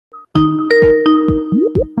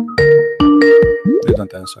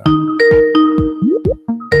important answer.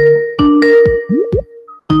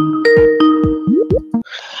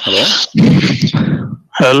 Hello.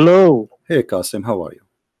 Hello. Hey Qasim, how are you?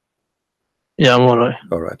 Yeah, I'm alright.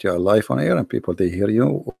 All right, you are live on air and people they hear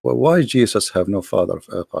you. Why Jesus have no father,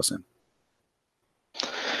 Qasim?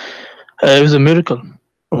 It was a miracle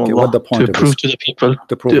from Okay, Allah what the point to of prove this? to the people,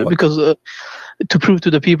 To prove what? because to prove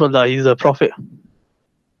to the people that he's a prophet.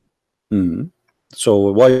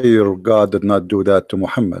 So why your God did not do that to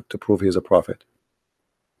Muhammad to prove he's a prophet?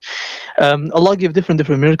 Allah gave different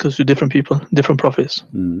miracles to different people, different prophets.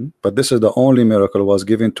 But this is the only miracle was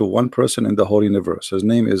given to one person in the whole universe. His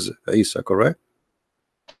name is Isa, correct?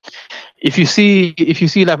 If you see,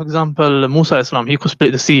 like for example, Musa Islam, he could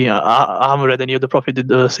split the sea. I haven't read any other prophet did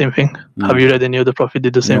the same thing. Have you read any other prophet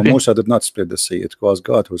did the same No, thing? Musa did not split the sea. It was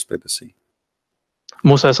God who split the sea.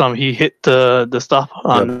 Musa Islam, he hit the staff,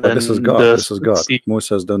 and Yeah, but this is God. This is God.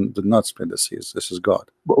 Musa did not split the seas. This is God.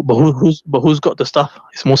 But who's got the staff?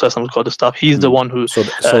 It's Musa Islam's got the staff. He's the one who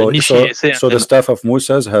initiates it. So the staff of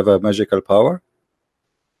Musa's have a magical power.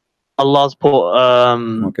 Allah's put.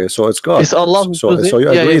 Okay, so it's God. It's Allah who so does so it. you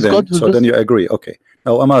agree it's then. God who So does then it. you agree. Okay.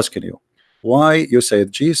 Now I'm asking you, why you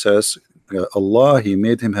said Jesus, Allah, he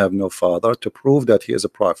made him have no father to prove that he is a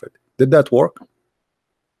prophet. Did that work?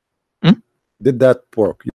 Did that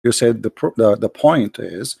work? You said the point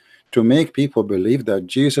is to make people believe that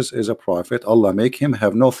Jesus is a prophet. Allah make him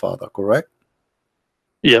have no father, correct?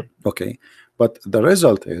 Yeah. Okay, but the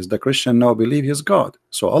result is the Christian now believe he's God.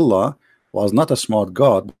 So Allah was not a smart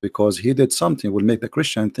God because he did something will make the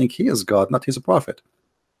Christian think he is God, not he's a prophet.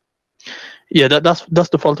 Yeah, that's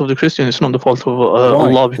the fault of the Christian. It's not the fault of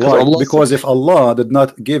Allah, because Allah. Because if Allah did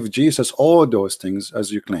not give Jesus all those things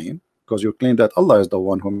as you claim, because you claim that Allah is the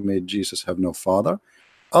one who made Jesus have no father,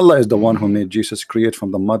 Allah is the one who made Jesus create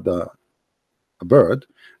from the mud a bird,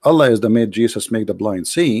 Allah is the made Jesus make the blind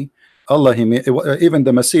see, Allah he made even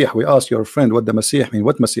the Messiah. We asked your friend what the Messiah mean.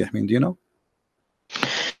 What Messiah mean? Do you know?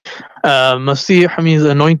 Masih means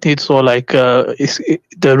anointed, so like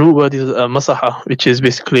the root word is masaha, which is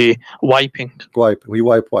basically wiping. Wipe. We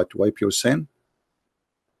wipe what? Wipe your sin?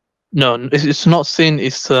 No, it's not sin.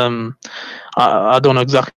 It's I don't know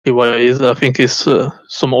exactly what it is. I think it's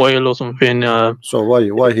some oil or something. So why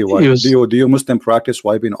he wipe? Do you Muslim practice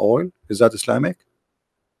wiping oil? Is that Islamic?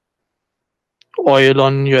 Oil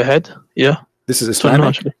on your head? Yeah. This is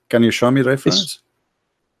Islamic. Can you show me reference?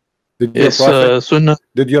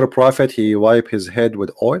 Did your prophet he wipe his head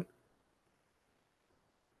with oil?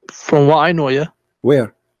 From what I know, yeah.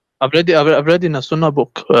 Where? I've read in a Sunnah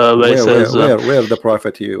book where it says where the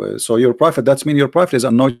prophet so your prophet, that's mean your prophet is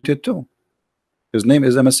anointed too. His name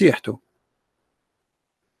is a Messiah too.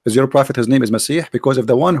 Is your prophet his name is Messiah? Because if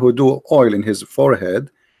the one who do oil in his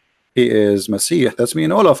forehead he is Messiah, that's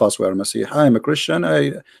mean all of us were Messiah. I am a Christian,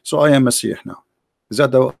 so I am Messiah now. Is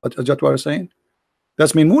that what you're saying?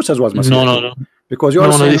 That's mean Moses was Messiah. No. Because you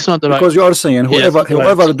are saying, it's not the because you are saying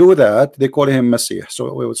whoever right. do that they call him Messiah.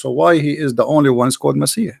 So why he is the only one called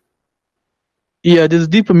Messiah? Yeah, there's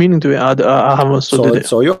deeper meaning to it. I haven't studied it.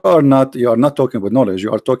 So you are not talking with knowledge.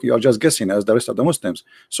 You are just guessing as the rest of the Muslims.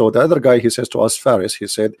 So the other guy he says to us Faris, he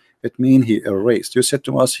said it mean he erased. You said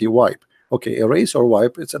to us he wipe. Okay, erase or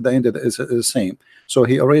wipe, it's at the end it's the same. So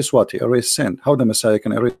he erased what? He erased sin. How the Messiah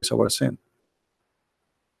can erase our sin?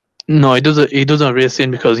 No, he doesn't erase sin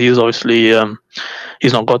because he's obviously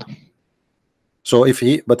he's not God. So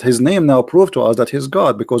but his name now proved to us that he's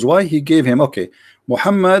God, because why he gave him, okay,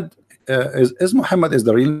 Muhammad is Muhammad is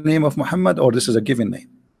the real name of Muhammad, or this is a given name?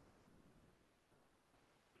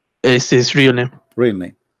 It's his real name. Real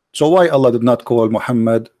name. So why Allah did not call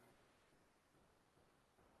Muhammad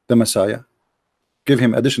the Messiah? Give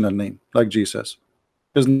him additional name like Jesus.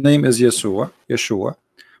 His name is Yeshua.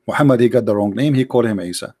 Muhammad, he got the wrong name, he called him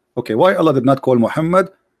Isa. Okay, why Allah did not call Muhammad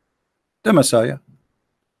the Messiah?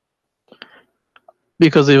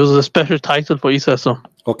 Because it was a special title for Isa. So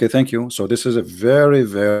okay, thank you. So this is a very,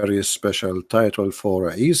 very special title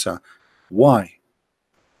for Isa. Why?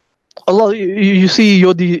 Allah, you see,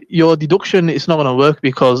 your deduction is not going to work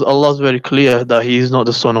because Allah is very clear that He is not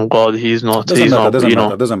the Son of God. He's not.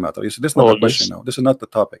 Doesn't matter. You see, this is not the question now. This is not the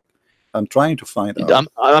topic. I'm trying to find out.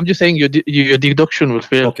 I'm just saying your deduction will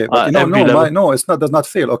fail. Okay, but no, it's not. Does not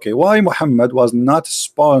fail. Okay, why Muhammad was not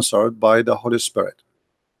sponsored by the Holy Spirit?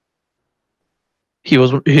 He's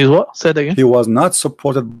what? Say it again. He was not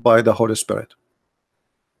supported by the Holy Spirit.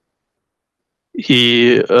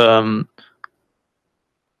 He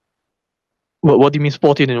what do you mean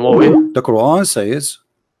supported in what way? The Quran says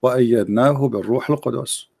وَأَيَّدْنَاهُ بِالرُّوحِ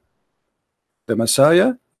الْقُدُسِ. The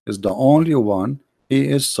Messiah is the only one. He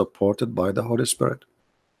is supported by the Holy Spirit.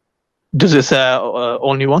 Does it say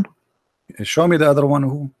only one? Show me the other one.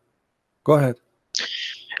 Who? Go ahead.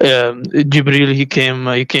 Jibril, he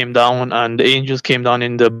came down, and the angels came down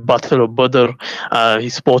in the battle of Badr. He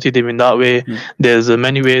supported him in that way. There's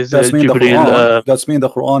many ways. That's mean Jibril, the Quran. That's mean the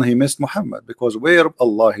Quran. He missed Muhammad, because where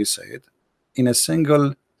Allah he said in a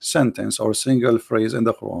single sentence or single phrase in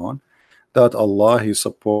the Quran that Allah he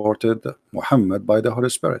supported Muhammad by the Holy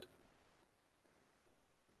Spirit.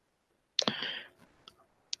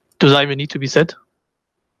 Does that even need to be said?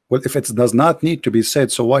 Well, if it does not need to be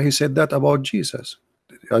said, so why he said that about Jesus?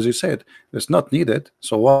 As you said, it's not needed.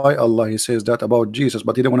 So why Allah he says that about Jesus,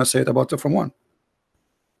 but he don't want to say it about the from one?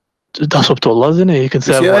 That's up to Allah, isn't it? You can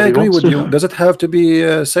say. I agree with you. Does it have to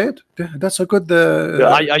be said? That's a good.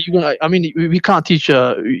 Are you gonna? I mean, we can't teach.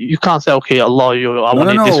 You can't say, okay, Allah, I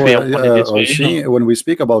want it this way. I want it this way. When we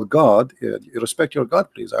speak about God, you respect your God,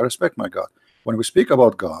 please. I respect my God. When we speak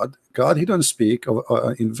about God, he don't speak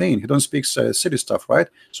in vain. He don't speak silly stuff, right?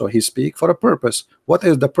 So he speak for a purpose. What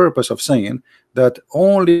is the purpose of saying that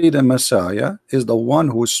only the Messiah is the one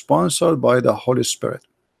who is sponsored by the Holy Spirit?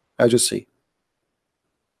 As you see.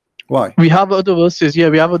 Why? We have other verses. Yeah,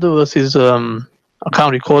 we have other verses. I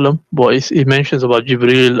can't recall them, but it mentions about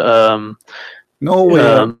Jibril. No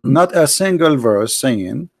way. Not a single verse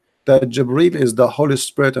saying that Jibril is the Holy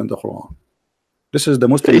Spirit in the Quran. This is the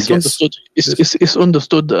Muslim guess. Understood. It's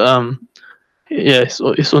understood. Yeah,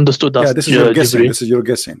 it's understood that. Yeah, this is your guessing. This is your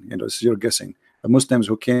guessing. You know, this is your guessing. The Muslims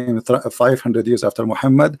who came 500 years after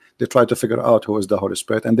Muhammad, they try to figure out who is the Holy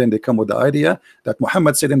Spirit, and then they come with the idea that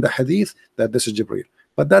Muhammad said in the Hadith that this is Jibril.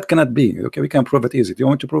 But that cannot be. Okay, we can prove it easy. Do you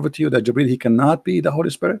want me to prove it to you that Jibril he cannot be the Holy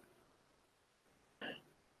Spirit?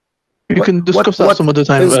 You can discuss that some other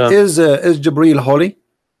time. Is Jibril holy?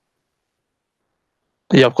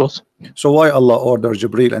 Yeah, of course. So why Allah ordered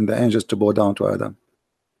Jibril and the angels to bow down to Adam?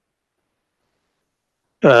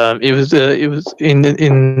 It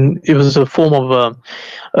was a form of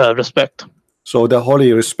respect. So the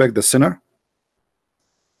holy respect the sinner.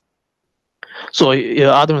 So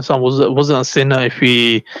Adam and son wasn't a sinner if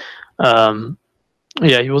he,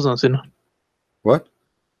 he wasn't a sinner. What?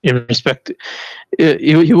 In respect,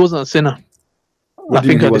 he wasn't a sinner. I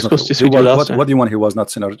think I discussed this with you last time. What do you want? He was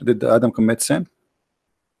not sinner. Did Adam commit sin?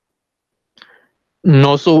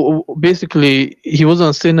 No. So basically, he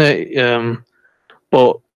wasn't a sinner.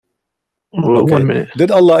 But okay. 1 minute.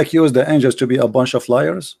 Did Allah accuse the angels to be a bunch of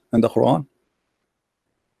liars in the Quran?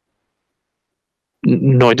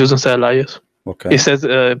 No, it doesn't say liars. Okay. It says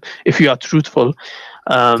if you are truthful.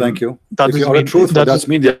 Thank you. If you are truthful, that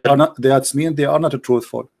means they are not. That means they are not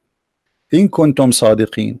truthful. In kuntum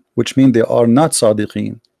sadiqin, which means they are not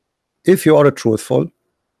sadiqin. If you are truthful,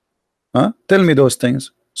 tell me those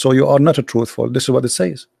things. So you are not truthful. This is what it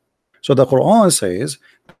says. So the Quran says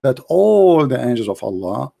that all the angels of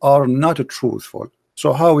Allah are not truthful.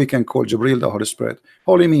 So how we can call Jibril the Holy Spirit?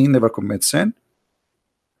 Holy mean never commit sin.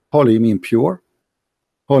 Holy mean pure.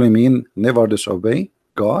 Holy mean never disobey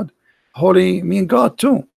God. Holy mean God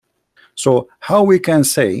too. So how we can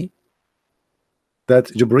say that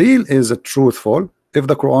Jibril is truthful if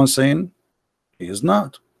the Quran saying he is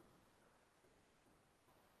not?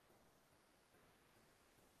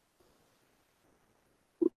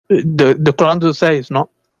 The Quran does say it's not.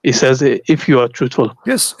 It says if you are truthful.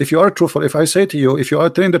 Yes, if you are truthful. If I say to you, if you are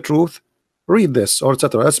telling the truth, read this or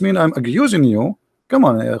etc. That's mean I'm accusing you. Come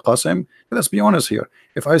on, Qasim. Let's be honest here.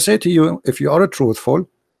 If I say to you, if you are truthful,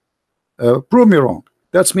 prove me wrong.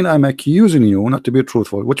 That's mean I'm accusing you not to be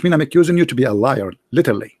truthful, which means I'm accusing you to be a liar,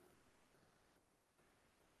 literally.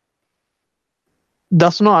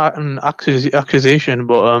 That's not an accusation,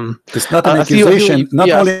 but it's not an accusation. Not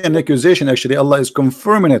only an accusation, actually, Allah is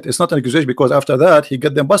confirming it. It's not an accusation because after that he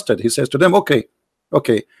get them busted. He says to them, okay,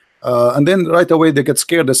 and then right away they get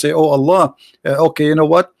scared. They say, oh Allah, okay, you know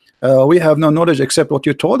what? We have no knowledge except what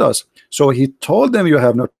you told us. So he told them you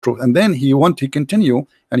have no truth, and then he want to continue,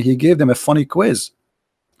 and he gave them a funny quiz.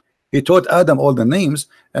 He taught Adam all the names,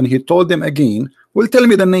 and he told them again, well, tell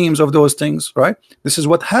me the names of those things, right? This is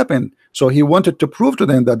what happened. So he wanted to prove to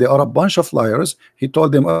them that they are a bunch of liars. He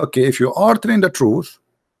told them, okay, if you are telling the truth,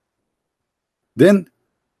 then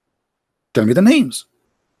tell me the names.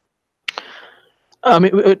 I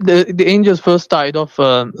mean, the angels first started off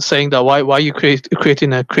saying that why are you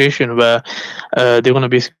creating a creation where they're going to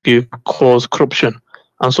basically cause corruption,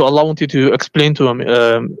 and so Allah wanted to explain to them,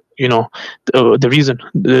 the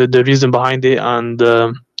reason behind it, and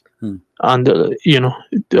Allah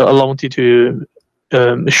wanted to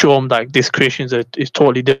show them that this creation is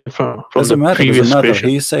totally different from the previous creation.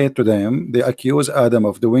 He said to them, they accuse Adam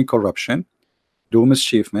of doing corruption, do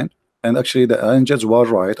mischievement, And actually the angels were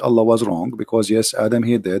right, Allah was wrong, because yes, Adam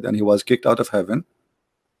he did, and he was kicked out of heaven.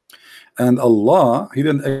 And Allah, he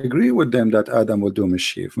didn't agree with them that Adam will do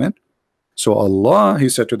mischief, man. So Allah, he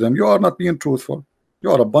said to them, you are not being truthful, you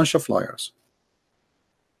are a bunch of liars.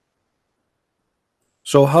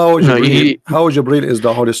 So how Jibreel is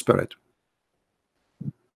the Holy Spirit?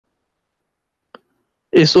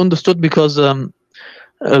 It's understood because from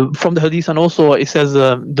the hadith, and also it says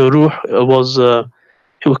the ruh was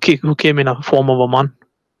who came in a form of a man.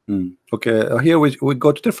 Okay, here we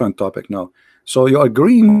go to different topic now. So you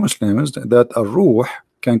agree, Muslims, that a ruh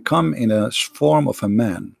can come in a form of a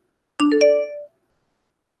man?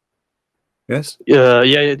 Yes. Yeah,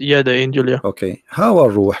 the angel. Yeah. Okay, how a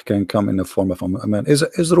ruh can come in the form of a man? Is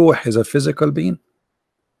ruh a physical being?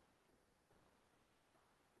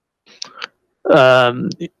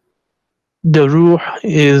 The ruh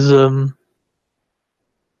is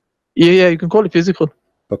yeah, you can call it physical.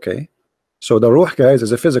 Okay, so the ruh, guys,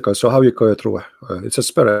 is a physical. So how you call it ruh? It's a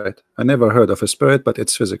spirit. I never heard of a spirit, but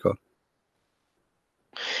it's physical.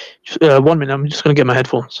 1 minute, I'm just gonna get my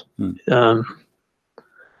headphones.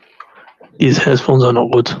 These headphones are not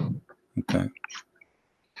good. Okay.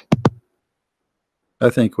 I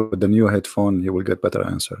think with the new headphone you will get better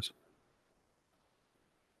answers.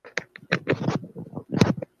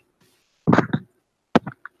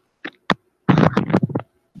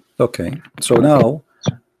 Okay, so now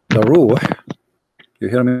the ruh, you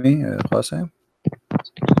hear me, Qasim?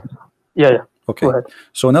 Yeah. Okay, go ahead.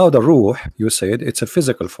 So now the ruh, you said it's a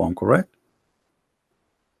physical form, correct?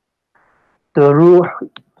 The ruh,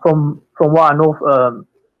 from what I know,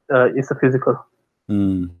 is a physical.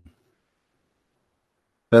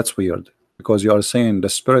 That's weird, because you are saying the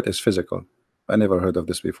spirit is physical. I never heard of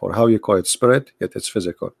this before. How you call it spirit, yet it's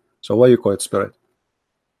physical? So why you call it spirit?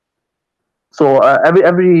 So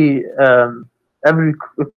every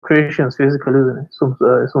creation is physical, isn't it? Some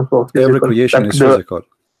sort of physical. Every creation is physical.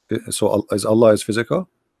 So is Allah is physical?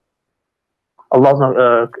 Allah's not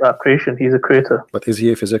a creation; He's a creator. But is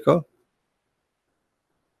He physical?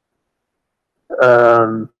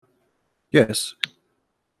 Yes.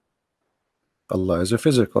 Allah is a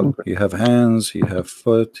physical. Okay. He have hands, He have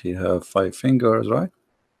foot, He have 5 fingers, right?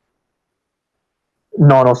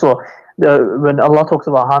 No. So when Allah talks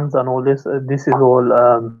about hands and all this, this is all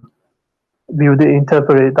we would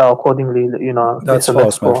interpret that accordingly. You know, that's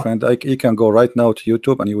false, my friend. You can go right now to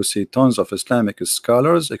YouTube and you will see tons of Islamic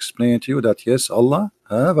scholars explain to you that yes, Allah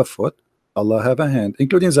have a foot, Allah have a hand,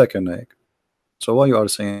 including Zakir Naik. So why you are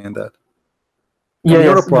saying that? Yeah,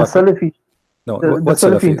 yes, the Salafi. No, what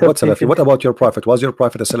Salafi? What Salafi? What about your prophet? Was your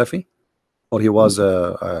prophet a Salafi, or he was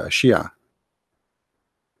a Shia?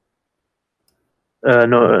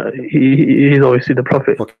 No, he's obviously the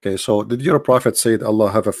prophet. Okay, so did your prophet say that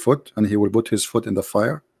Allah have a foot and he will put his foot in the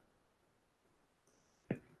fire?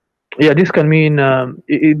 Yeah, this can mean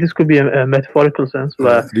this could be a metaphorical sense.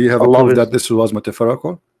 Where do you have Allah a proof that this was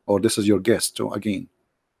metaphorical, or this is your guess too again?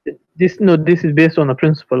 This is based on a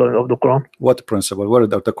principle of the Quran. What principle? Where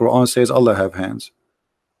the Quran says Allah have hands?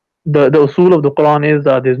 The usul of the Quran is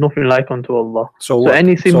that there's nothing like unto Allah. So what?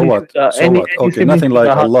 Okay, nothing like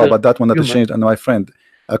Allah, but that one that is changed. And my friend,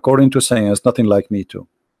 according to science, nothing like me too.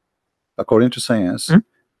 According to science,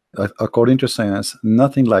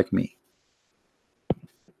 nothing like me.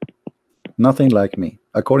 Nothing like me.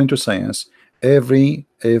 According to science, every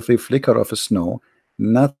flicker of a snow,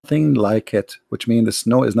 nothing like it, which means the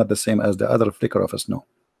snow is not the same as the other flicker of a snow.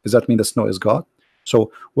 Does that mean the snow is God?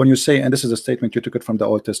 So when you say, and this is a statement you took it from the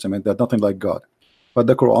Old Testament, that nothing like God, but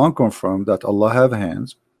the Quran confirmed that Allah have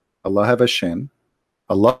hands, Allah have a shin,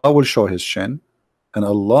 Allah will show his shin, and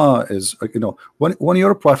Allah is, you know, when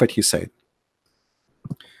you're a prophet, he said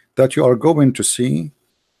that you are going to see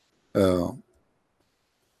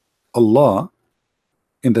Allah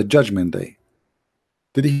in the judgment day.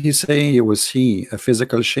 Did he say he will see a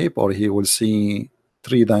physical shape, or he will see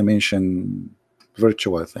 3-dimension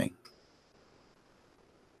virtual thing?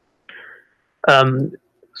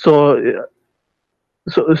 So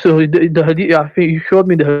the hadith, I think you showed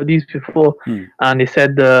me the hadith before, and he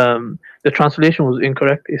said the translation was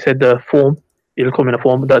incorrect. He said the form, it'll come in a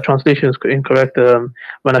form. That translation is incorrect.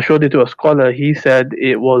 When I showed it to a scholar, he said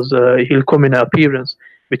it was he'll come in appearance,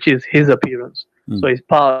 which is his appearance. So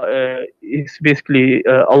it's basically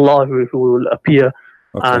Allah who will appear,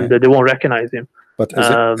 and they won't recognize him. But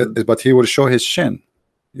but he will show his shin.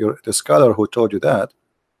 The scholar who told you that.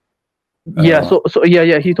 Yeah.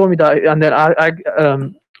 He told me that, and then I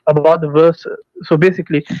about the verse. So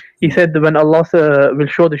basically, he said that when Allah will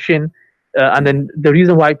show the shin, and then the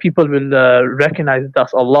reason why people will recognize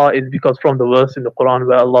that's Allah is because from the verse in the Quran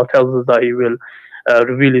where Allah tells us that He will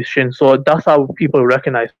reveal his shin. So that's how people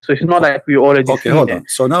recognize. So it's not like we already Okay, seen hold it. on.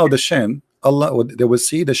 So now the shin, Allah, they will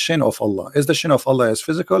see the shin of Allah. Is the shin of Allah is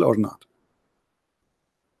physical or not?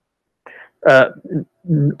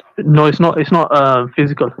 No, it's not. It's not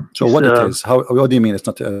physical. So it's, what it is? How? What do you mean it's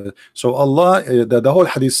not? So Allah, the whole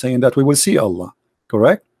hadith saying that we will see Allah.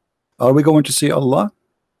 Correct? Are we going to see Allah?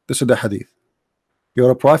 This is the hadith.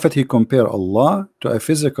 Your prophet, he compare Allah to a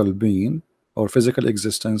physical being or physical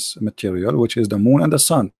existence material, which is the moon and the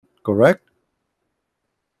sun. Correct?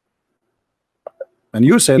 And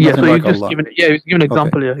you said yeah. nothing So like you just Allah. given, yeah, he's given an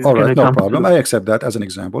example. Okay. Yeah, All right, no problem. I accept that as an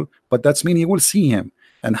example. But that's mean he will see him.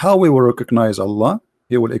 And how we will recognize Allah?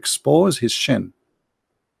 He will expose his shin.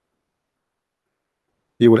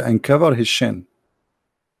 He will uncover his shin.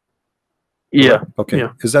 Yeah. Okay.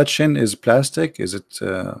 Yeah. Is that shin is plastic? Is it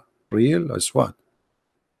real? Is what?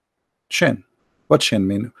 Shin. What shin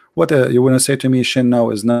mean? What you want to say to me? Shin now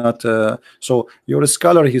is not. So your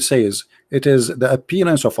scholar, he says it is the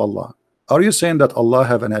appearance of Allah. Are you saying that Allah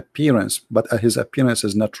have an appearance, but his appearance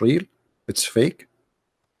is not real? It's fake.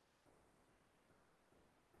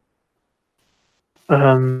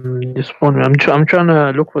 Just one minute. I'm trying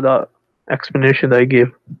to look for that explanation that I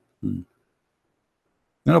gave.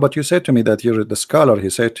 No, but you said to me that you're the scholar. He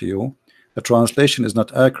said to you the translation is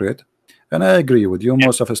not accurate, and I agree with you.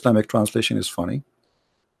 Most of Islamic translation is funny,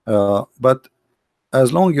 but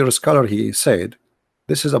as long you're a scholar, he said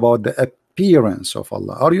this is about the appearance of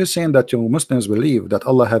Allah. Are you saying that you Muslims believe that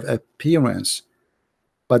Allah have appearance,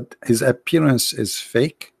 but his appearance is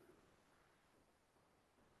fake?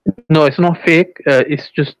 No, it's not fake. It's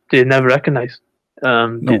just they never recognize.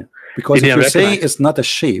 No, because if you say it's not a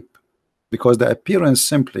shape, because the appearance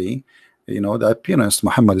simply, the appearance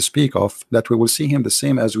Muhammad speak of, that we will see him the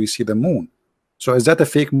same as we see the moon. So is that a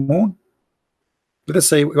fake moon? Let us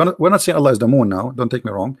say we're not saying Allah is the moon now. Don't take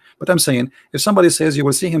me wrong, but I'm saying if somebody says you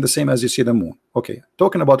will see him the same as you see the moon, okay,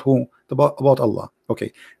 talking about who? About Allah.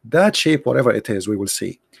 Okay, that shape, whatever it is, we will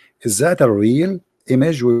see. Is that a real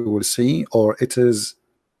image we will see, or it is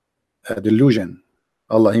a delusion?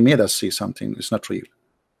 Allah, he made us see something. It's not real.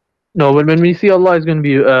 No, when we see Allah, is going to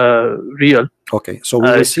be real. Okay, so we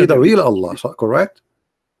will see the real Allah, correct?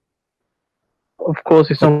 Of course,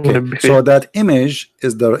 it's not going to be fake. So that image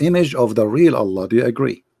is the image of the real Allah. Do you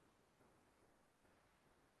agree?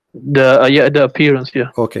 The appearance, yeah.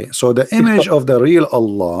 Okay, so the image of the real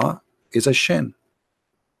Allah is a shin.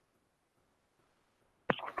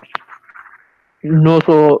 No,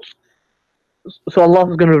 so Allah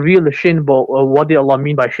is going to reveal the shin, but what did Allah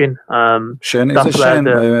mean by shin? Shin is a shin.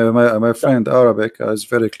 My friend Arabic is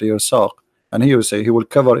very clear saq, and he will say he will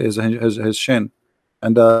cover his shin,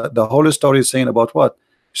 and the whole story is saying about what?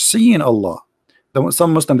 Seeing Allah.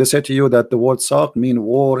 Some Muslim, they say to you that the word saq mean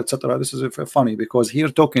war, etc. This is funny because here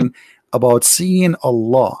talking about seeing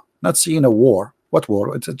Allah, not seeing a war. What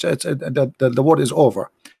war? The war is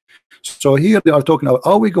over. So here they are talking about,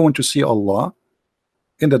 are we going to see Allah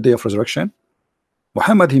in the day of resurrection?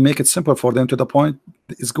 Muhammad, he make it simple for them to the point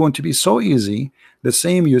it's going to be so easy. The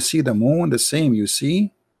same you see the moon, the same you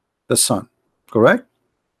see the sun, correct?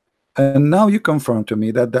 And now you confirm to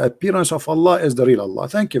me that the appearance of Allah is the real Allah.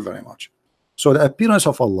 Thank you very much. So the appearance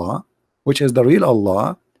of Allah, which is the real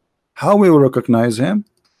Allah, how we will recognize him?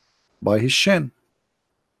 By his shin.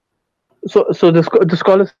 So the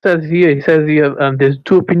scholar says here, he says here, there's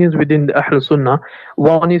two opinions within the Ahl Sunnah.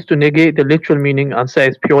 One is to negate the literal meaning and say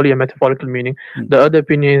it's purely a metaphorical meaning. The other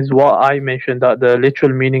opinion is what I mentioned, that the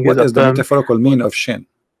literal meaning what is the metaphorical meaning of shin?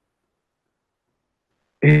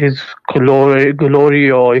 His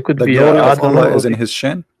glory, or it could the be glory of Allah is in his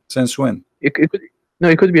shin. Since when? It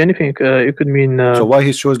could be anything. It could mean. So why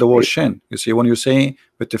he chose the word shin? You see, when you say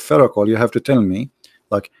metaphorical, you have to tell me,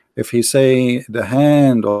 like if he say the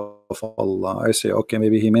hand of Allah, I say okay,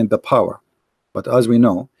 maybe he meant the power. But as we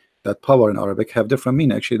know that power in Arabic have different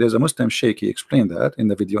meaning. Actually, there's a Muslim sheikh, he explained that in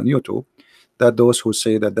the video on YouTube, that those who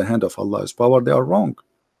say that the hand of Allah is power, they are wrong.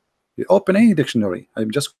 Open any dictionary.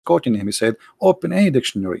 I'm just quoting him. He said, open any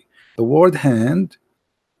dictionary. The word hand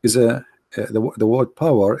is the word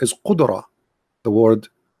power is qudra. The word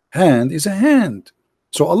hand is a hand.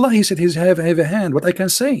 So Allah, he said, He have a hand. What I can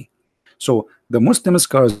say. So the Muslim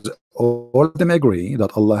scholars, all of them agree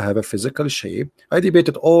that Allah have a physical shape. I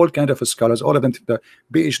debated all kind of scholars, all of them, the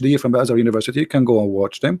PhD from the Azhar University. You can go and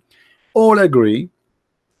watch them. All agree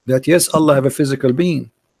that yes, Allah have a physical being.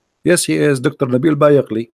 Yes, he is Dr. Nabil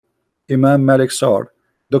Bayaqli, Imam Malik Sar,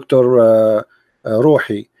 Dr.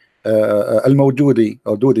 Ruhi, Al-Mawdudi,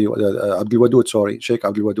 or Dudi, Abdul Wadud, sorry, Sheikh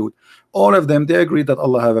Abdul Wadud. All of them, they agree that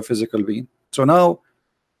Allah have a physical being. So now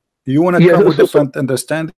you want to come with different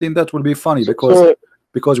understanding. That will be funny because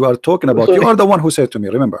because we are talking about, you are the one who said to me,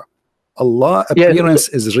 remember, Allah appearance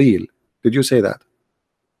is real. Did you say that?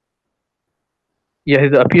 Yeah,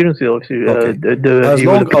 his appearance is obviously okay. As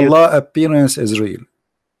long Allah appearance is real,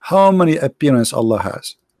 how many appearance Allah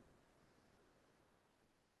has?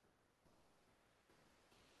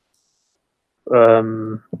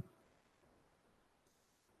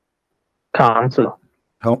 Can't answer.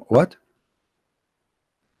 How, what?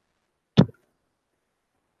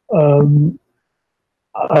 I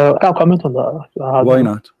can't comment on that. Why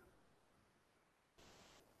not?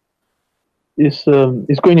 It's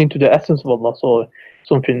going into the essence of Allah, so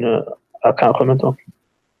something I can't comment on.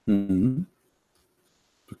 Mm-hmm.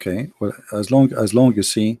 Okay, well, as long you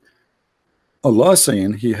see Allah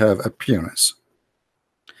saying He have appearance,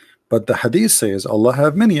 but the hadith says Allah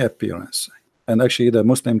have many appearance, and actually the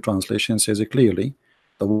Muslim translation says it clearly.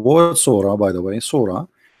 The word surah, by the way, surah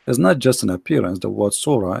is not just an appearance. The word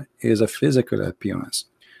surah is a physical appearance.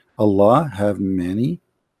 Allah have many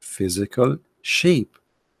physical shape,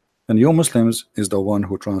 and you Muslims is the one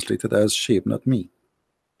who translated as shape, not me.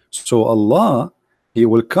 So Allah, He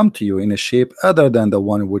will come to you in a shape other than the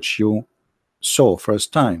one which you saw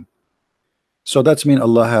first time. So that's mean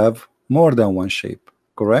Allah have more than one shape,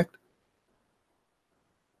 correct?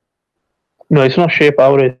 No, it's not shape. I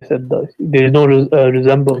already said that. There is no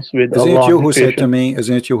resemblance with Isn't Allah. it you who said to me?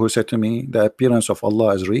 Isn't it you who said to me the appearance of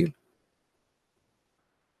Allah is real?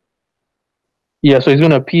 Yeah, so it's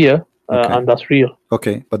going to appear, and that's real.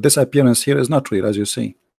 Okay, but this appearance here is not real, as you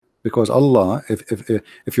see, because Allah,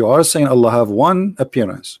 if you are saying Allah have one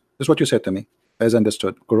appearance, this is what you said to me, as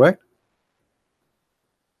understood, correct?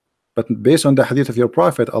 But based on the hadith of your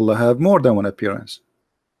prophet, Allah have more than one appearance.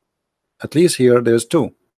 At least here there's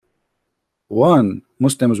two. One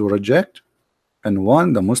Muslims will reject, and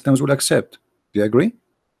one the Muslims will accept. Do you agree?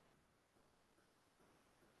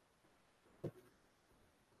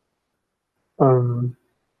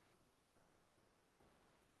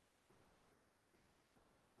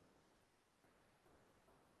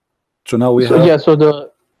 So now we have. Yeah. So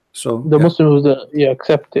the Muslims would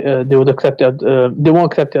accept. They would accept it. They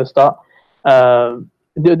won't accept it as that.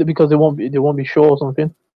 Because they won't be sure or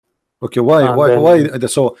something. Okay, why?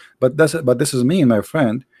 So, but this is mean, my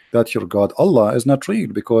friend, that your God Allah is not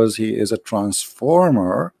real because He is a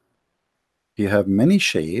transformer. He have many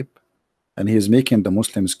shape, and He is making the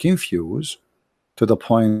Muslims confused to the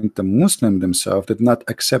point the Muslim themselves did not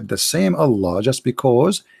accept the same Allah just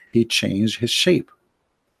because He changed His shape.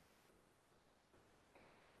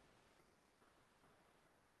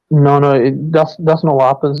 No, that's not what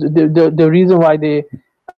happens. The reason why they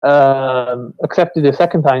accepted the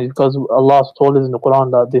second time is because Allah told us in the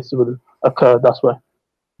Quran that this will occur. That's why.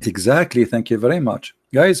 Exactly. Thank you very much,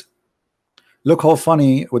 guys. Look how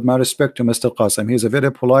funny, with my respect to Mr. Qasim. He's a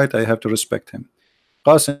very polite. I have to respect him.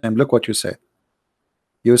 Qasim, look what you said.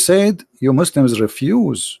 You said you Muslims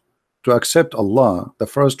refuse to accept Allah, the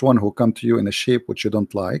first one who come to you in a shape which you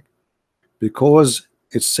don't like, because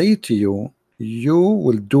it say to you, you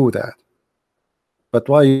will do that. But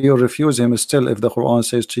why you refuse Him still if the Quran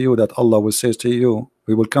says to you that Allah will say to you,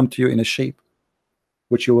 we will come to you in a shape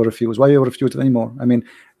which you will refuse? Why you refuse it anymore? I mean,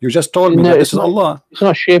 you just told me that this is Allah. It's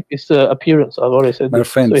not shape, it's appearance. I've already said. My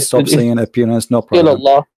friend, stop saying appearance, no problem.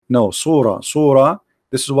 Allah. No, surah.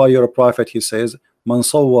 This is why you're a prophet. He says, Man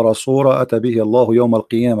sawwara surah ata bihi Allahu yawm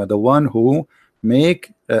al-qiyamah. The one who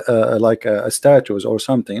make like a statues or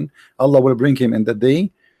something, Allah will bring him in the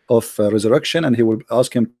day of resurrection, and He will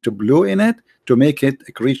ask him to blow in it to make it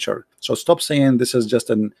a creature. So stop saying this is just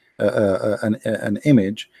an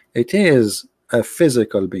image. It is a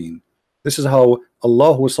physical being. This is how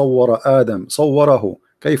Allah sawwara Adam, sawwarahu.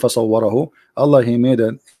 Kayfa sawwarahu? Allah, He made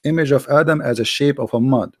an image of Adam as a shape of a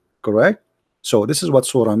mud, correct? So this is what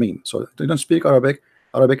surah means. So they don't speak Arabic.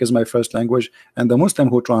 Arabic is my first language, and the Muslim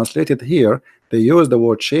who translated here, they use the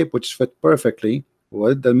word shape which fit perfectly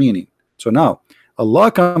with the meaning. So now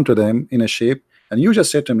Allah come to them in a shape, and you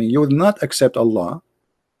just said to me you will not accept Allah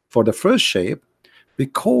for the first shape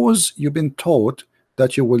because you've been taught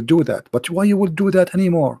that you will do that. But why you will do that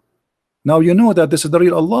anymore? Now you know that this is the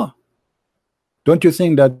real Allah. Don't you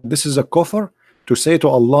think that this is a kufr to say to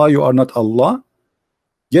Allah you are not Allah?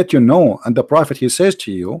 Yet you know, and the Prophet, he says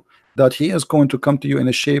to you that he is going to come to you in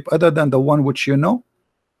a shape other than the one which you know.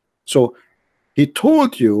 So he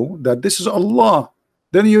told you that this is Allah.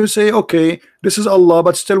 Then you say, okay, this is Allah,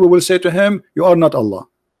 but still we will say to him, you are not Allah.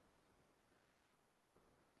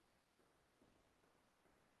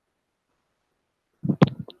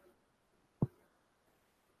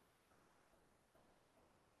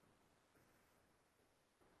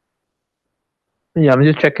 Yeah, I'm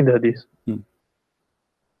just checking the hadith.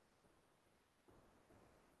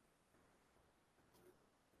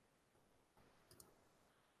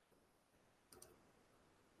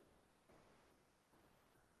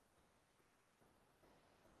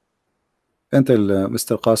 Until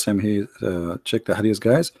Mr. Qasim he check the hadith,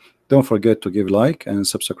 guys, don't forget to give like and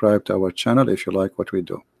subscribe to our channel if you like what we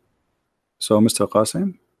do. So Mr.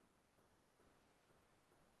 Qasim,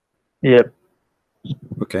 Yep.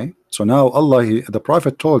 okay, so now Allah, the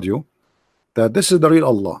Prophet told you that this is the real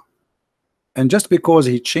Allah, and just because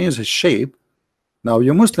he changed his shape, now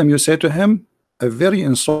you Muslim, you say to him a very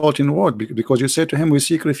insulting word, because you say to him, we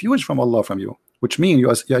seek refuge from Allah from you, which means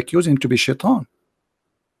you accuse him to be shaitan.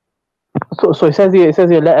 So it says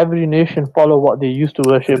here, let every nation follow what they used to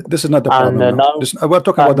worship. This is not the problem now. We're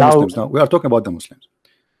talking about the Muslims now. We are talking about the Muslims.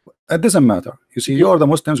 It doesn't matter. You see, you are the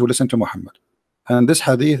Muslims who listen to Muhammad, and this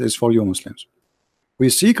hadith is for you Muslims. We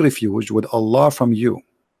seek refuge with Allah from you,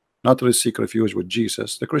 not to seek refuge with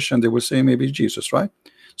Jesus. The Christian, they will say maybe Jesus, right?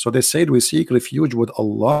 So they said we seek refuge with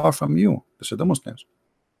Allah from you. This is the Muslims.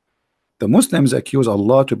 The Muslims accuse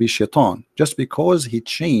Allah to be shaitan just because he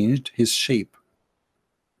changed his shape.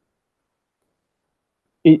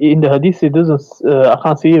 In the hadith, it doesn't. I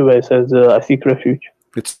can't see it where it says I seek refuge.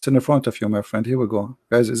 It's in the front of you, my friend. Here we go,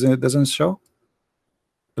 guys. It doesn't show?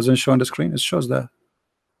 Doesn't show on the screen? It shows that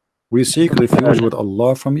we seek refuge with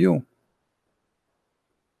Allah from you,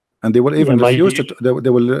 and they will even refuse to. They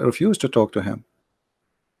will refuse to talk to him.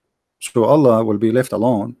 So Allah will be left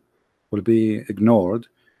alone, will be ignored,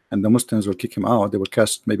 and the Muslims will kick him out. They will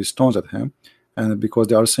cast maybe stones at him, and because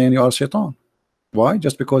they are saying you are shaitan. Why?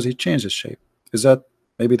 Just because he changed his shape. Is that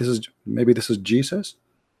maybe this is Jesus?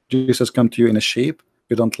 Jesus come to you in a shape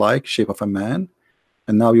you don't like, shape of a man,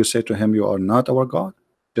 and now you say to him you are not our God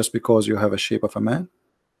just because you have a shape of a man?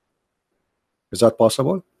 Is that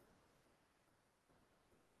possible?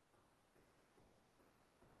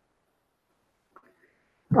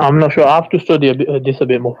 I'm not sure. I have to study this a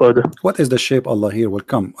bit more further. What is the shape Allah here will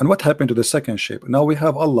come? And what happened to the second shape? Now we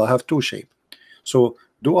have Allah have two shape. So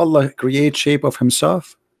do Allah create shape of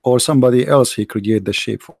himself, or somebody else he create the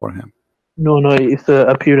shape for him? No, it's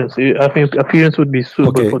appearance. I think appearance would be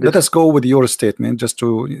suitable for this. Let us go with your statement just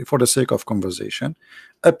for the sake of conversation.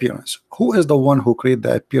 Appearance. Who is the one who created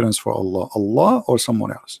the appearance for Allah? Allah or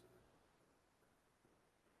someone else?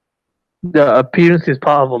 The appearance is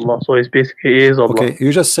part of Allah, so it's basically is Allah. Okay,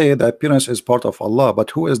 you just say the appearance is part of Allah,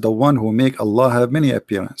 but who is the one who make Allah have many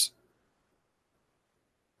appearance?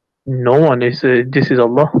 No one is. This is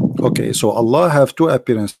Allah. Okay, so Allah have two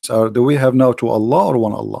appearances. Do we have now two Allah or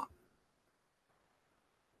one Allah?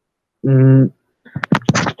 No.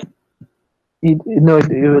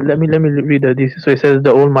 Let me read this. So it says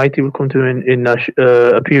the Almighty will come to him in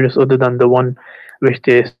appearance other than the one which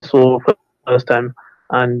they saw first time,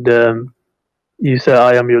 and you say,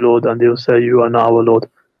 I am your Lord, and they will say, you are not our Lord,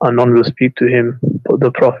 and none will speak to him but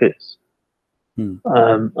the prophets.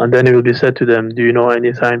 And then it will be said to them, do you know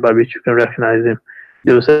any sign by which you can recognize him?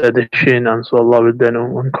 They will say the shin, and so Allah will then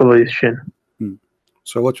uncover his shin.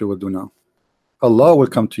 So what you will do now? Allah will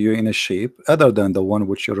come to you in a shape other than the one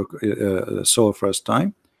which you saw first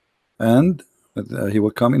time, and he will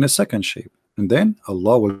come in a second shape, and then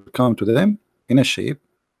Allah will come to them in a shape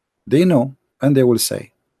they know, and they will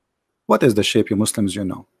say, what is the shape you Muslims you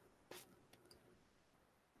know?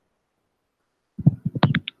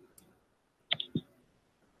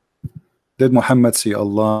 Did Muhammad see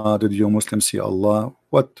Allah? Did you Muslims see Allah?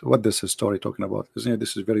 What this is story talking about? Isn't it?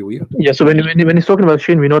 This is very weird. Yeah, so when he's talking about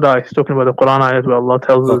shin, we know that he's talking about the Quran ayat where Allah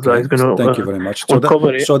tells us that he's going to thank you very much.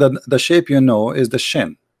 So the shape you know is the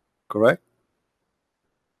shin, correct?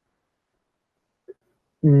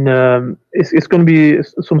 It's going to be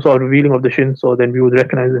some sort of revealing of the shin, so then we would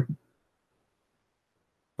recognize it.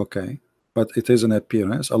 Okay, but it is an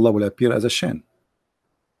appearance. Allah will appear as a shin,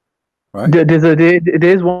 right?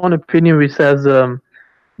 There's one opinion which says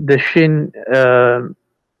the shin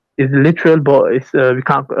is literal, but it's we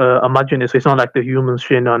can't imagine it. So it's not like the human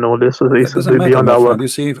shin and all this. So it's beyond our. You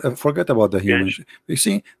see, forget about the human. You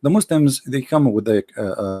see, the Muslims, they come with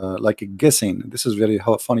like a guessing. This is very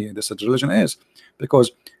how funny this religion is,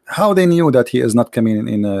 because how they knew that he is not coming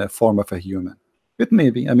in a form of a human? It may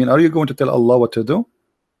be. I mean, are you going to tell Allah what to do?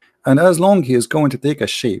 And as long he is going to take a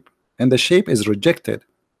shape, and the shape is rejected,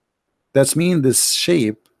 that means this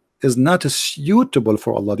shape is not suitable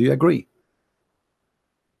for Allah. Do you agree?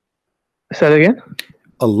 Say that again.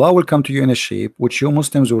 Allah will come to you in a shape which you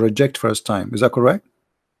Muslims will reject first time. Is that correct?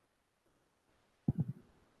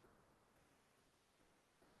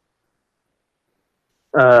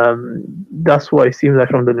 That's what it seems like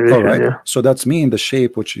from the narration. All right. Yeah. So that's mean the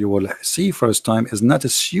shape which you will see first time is not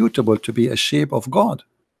suitable to be a shape of God,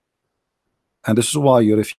 and this is why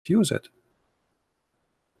you refuse it.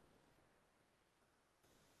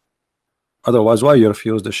 Otherwise, why you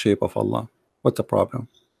refuse the shape of Allah? What's the problem?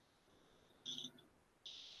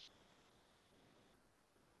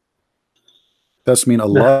 That's mean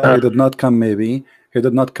Allah, he did not come, maybe he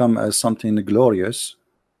did not come as something glorious.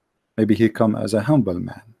 Maybe he come as a humble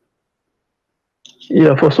man.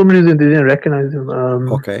 Yeah, for some reason they didn't recognize him.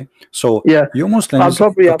 Okay, so yeah, you Muslims.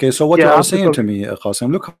 probably Okay, so what you yeah, are saying to me,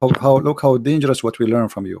 Qasim, look how dangerous what we learn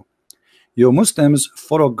from you. You Muslims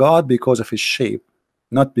follow God because of his shape,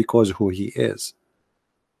 not because who he is.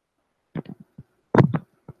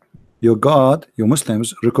 Your God, you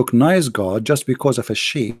Muslims recognize God just because of a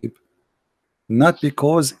shape, not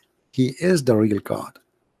because he is the real God.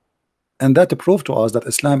 And that proved to us that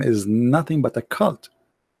Islam is nothing but a cult,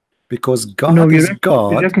 because God is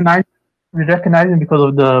God. We recognize him because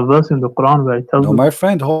of the verse in the Quran where it tells No, us. my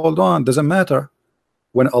friend, hold on, doesn't matter.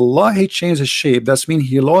 When Allah he changed his shape, that's mean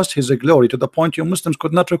he lost his glory to the point you Muslims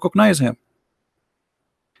could not recognize him.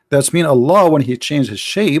 That's mean Allah, when he changed his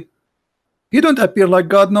shape, he don't appear like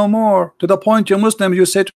God no more, to the point you Muslim, you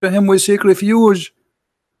say to him, we seek refuge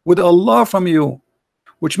with Allah from you,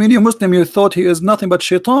 which mean you Muslim, you thought he is nothing but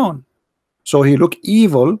shaitan. So he look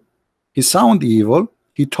evil, he sound evil,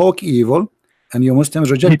 he talk evil, and you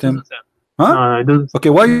Muslims reject him. Huh? Okay,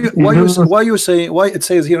 why you say, why it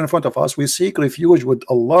says here in front of us, we seek refuge with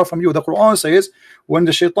Allah from you? The Quran says when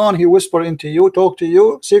the shaitan he whisper into you, talk to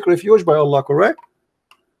you, seek refuge by Allah, correct?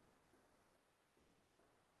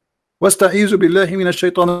 وَاسْتَعِيذُ بِاللَّهِ مِنَ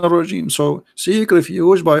الشَّيْطَانِ الرَّجِيمِ. So seek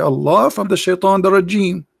refuge by Allah from the shaitan, the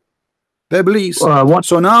rajim, the iblis.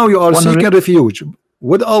 So now you are seeking refuge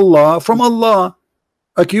with Allah from Allah,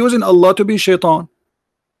 accusing Allah to be shaitan.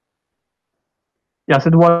 Yeah, I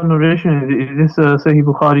said one narration. Is this Sahih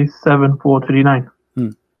Bukhari 7439?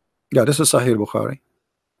 Yeah, this is Sahih Bukhari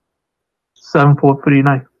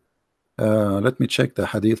 7439. Let me check the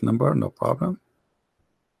hadith number, no problem.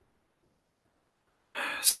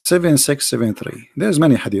 7673. There's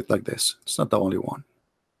many hadith like this, it's not the only one.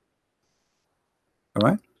 All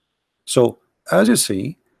right, so as you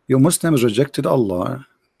see, you Muslims rejected Allah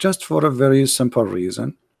just for a very simple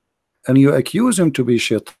reason, and you accuse him to be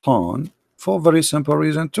shaitan for a very simple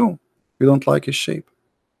reason too. You don't like his shape,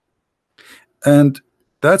 and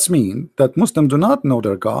that's mean that Muslims do not know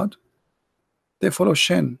their God. They follow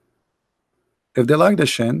Shin. If they like the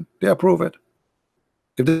Shin, they approve it.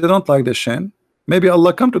 If they don't like the Shin, maybe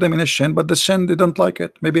Allah come to them in a Shin, but the Shin they don't like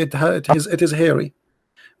it. Maybe it is hairy.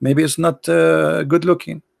 Maybe it's not good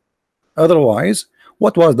looking. Otherwise,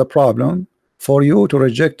 what was the problem for you to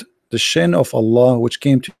reject the Shin of Allah which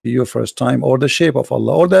came to you first time, or the shape of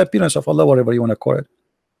Allah, or the appearance of Allah, whatever you want to call it?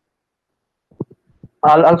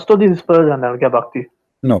 I'll study this further and I'll get back to you.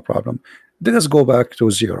 No problem. Let us go back to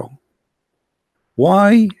zero.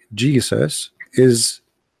 Why Jesus is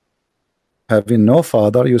having no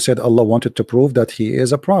father? You said Allah wanted to prove that he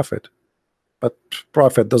is a prophet, but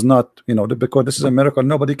prophet does not, because this is a miracle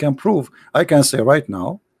nobody can prove. I can say right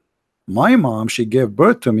now, my mom, she gave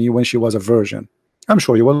birth to me when she was a virgin. I'm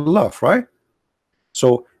sure you will laugh, right?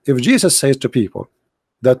 So if Jesus says to people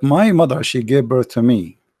that my mother, she gave birth to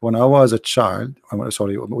me when I was a child,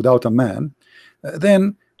 sorry, without a man,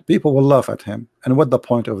 then people will laugh at him. And what the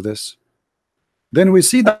point of this? Then we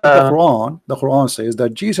see that the Quran says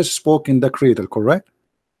that Jesus spoke in the cradle, correct?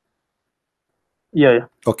 Yeah.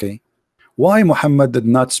 Okay. Why Muhammad did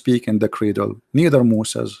not speak in the cradle? Neither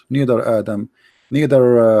Moses, neither Adam,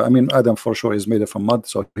 neither Adam for sure is made from mud,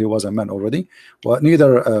 so he was a man already. Well,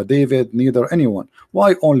 neither David, neither anyone.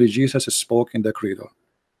 Why only Jesus spoke in the cradle?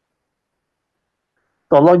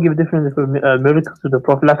 So Allah gave different miracles to the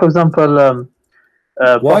Prophet. Like for example,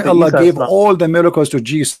 why Allah gave all the miracles to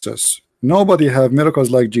Jesus? Nobody have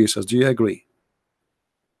miracles like Jesus. Do you agree?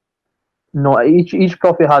 No, each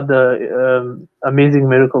prophet had amazing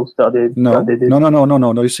miracles that they did. No.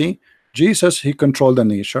 You see, Jesus, he controlled the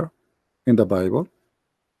nature in the Bible,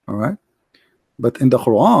 all right. But in the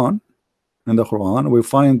Quran, we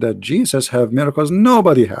find that Jesus have miracles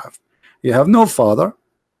nobody have. He have no father.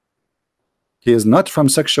 He is not from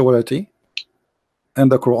sexuality,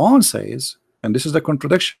 and the Quran says, and this is the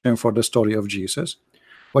contradiction for the story of Jesus.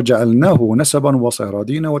 وَجَعَلْنَاهُ نَسَبًا وَصِهْرًا.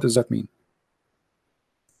 Do you know what does that mean?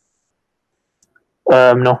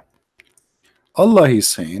 No. Allah is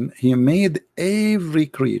saying he made every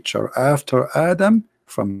creature after Adam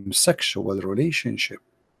from sexual relationship.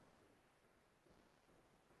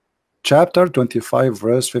 Chapter 25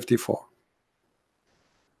 verse 54.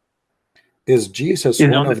 Is Jesus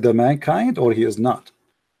one of the mankind or he is not?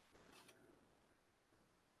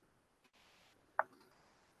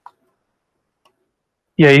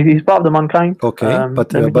 Yeah, he's part of the mankind. Okay, but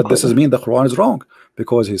this is mean the Quran is wrong,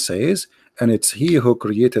 because he says, and it's he who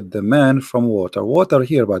created the man from water. Water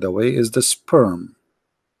here, by the way, is the sperm.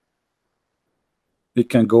 You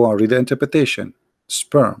can go and read the interpretation.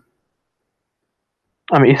 Sperm.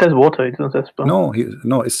 I mean, it says water. It doesn't say sperm. No,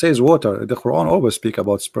 it says water. The Quran always speak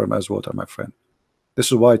about sperm as water, my friend. This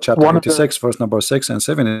is why chapter 86, verse number 6 and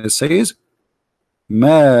 7, it says,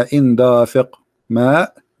 "Ma in dafiq, ma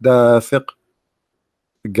dafiq,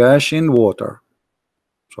 gushing water."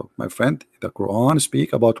 So, my friend, the Quran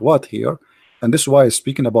speak about what here? And this is why it's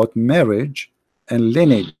speaking about marriage and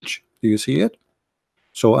lineage. Do you see it?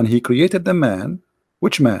 So, and he created the man.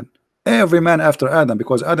 Which man? Every man after Adam,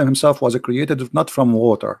 because Adam himself was created not from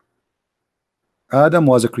water. Adam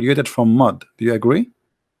was created from mud. Do you agree?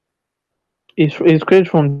 It's created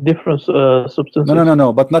from different substances.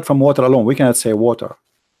 No, but not from water alone. We cannot say water.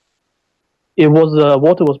 It was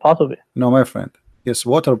water was part of it. No, my friend. Yes,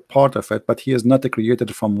 water part of it, but he is not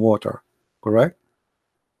created from water. Correct?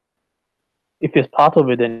 If it's part of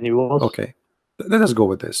it, then it was. Okay. Let us go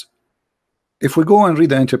with this. If we go and read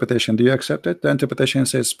the interpretation, do you accept it? The interpretation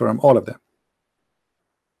says sperm, all of them.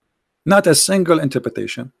 Not a single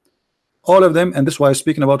interpretation. All of them, and this is why I'm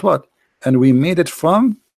speaking about what? And we made it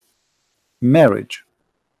from marriage.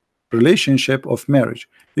 Relationship of marriage.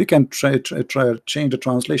 You can try change the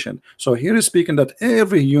translation. So here is speaking that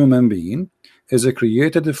every human being is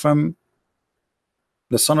created from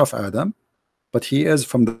the son of Adam, but he is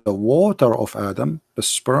from the water of Adam, the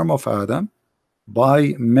sperm of Adam,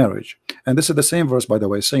 by marriage. And this is the same verse, by the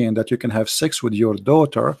way, saying that you can have sex with your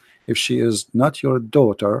daughter if she is not your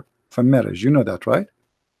daughter from marriage. You know that, right?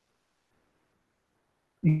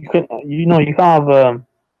 You can't have a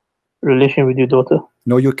relation with your daughter.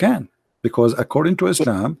 No, you can, because according to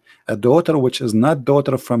Islam, a daughter which is not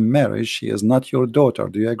daughter from marriage, she is not your daughter.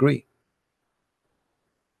 Do you agree?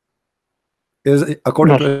 Is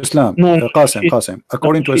according to Islam, Qasim,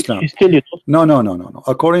 according to Islam. No.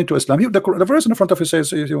 According to Islam, the verse in the front of it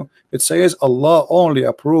says, it says Allah only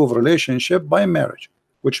approve relationship by marriage,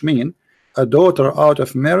 which means a daughter out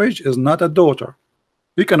of marriage is not a daughter.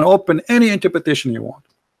 You can open any interpretation you want.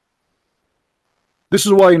 This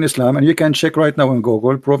is why in Islam, and you can check right now in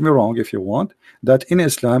Google, prove me wrong if you want, that in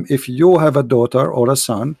Islam, if you have a daughter or a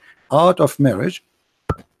son out of marriage,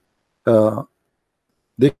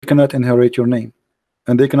 they cannot inherit your name,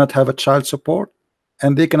 and they cannot have a child support,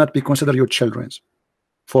 and they cannot be considered your children,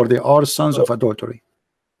 for they are sons of adultery.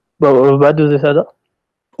 But where do they say that?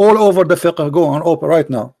 All over the fiqh. Go on, open right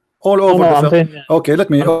now. All over the fiqh. Okay,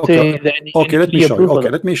 let me. Okay, let me show you. Okay,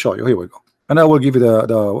 let me show you. Here we go. And I will give you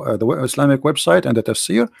the Islamic website and the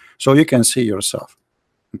tafsir, so you can see yourself.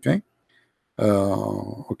 Okay.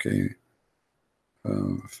 Okay.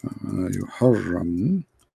 يحرم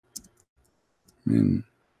من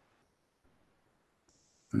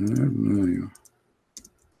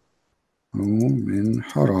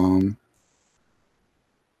حرام.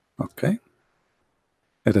 Okay,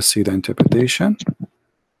 let us see the interpretation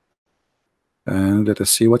and let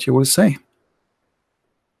us see what you will say.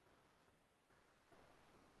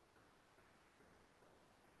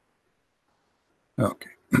 Okay.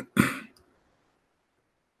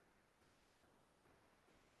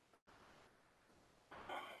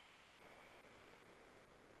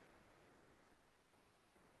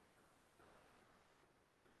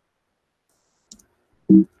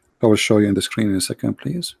 I will show you on the screen in a second,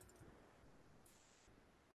 please.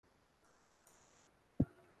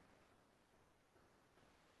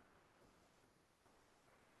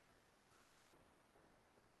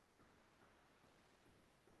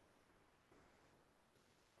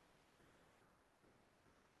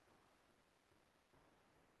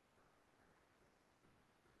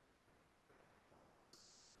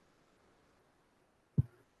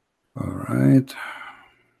 All right.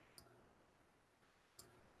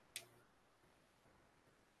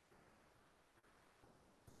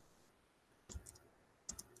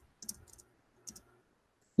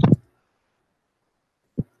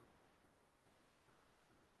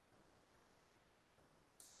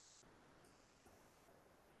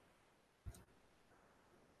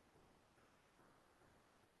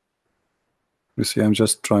 You see, I'm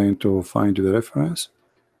just trying to find you the reference,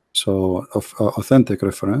 so of authentic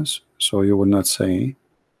reference, so you will not say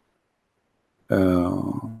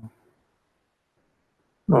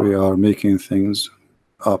we are making things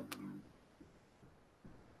up.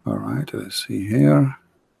 All right, let's see here.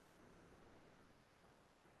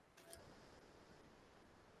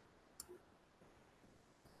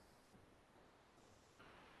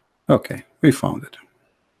 Okay, we found it.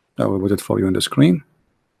 I will put it for you on the screen,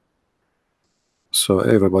 so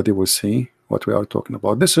everybody will see what we are talking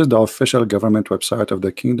about. This is the official government website of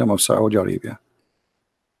the Kingdom of Saudi Arabia,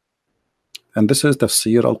 and this is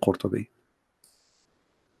Tafsir al-Qurtubi.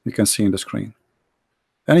 You can see in the screen,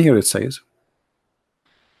 and here it says,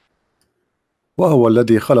 وهو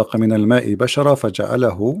الذي خلق من الماء بشرا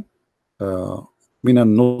فجعله من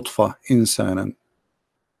النطفة إنسانا.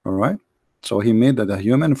 Alright, so he made the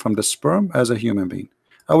human from the sperm as a human being.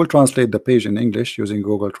 I will translate the page in English using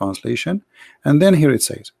Google Translation, and then here it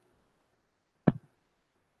says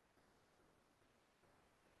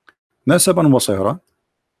نسبا وصهرا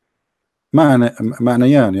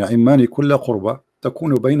معنيان يعمان كل قربة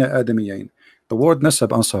تكون بين آدميين. The word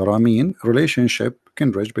نسب and صهرا mean relationship,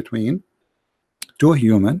 kindred between two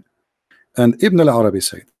human, and Ibn al-Arabi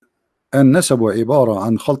said النسب عبارة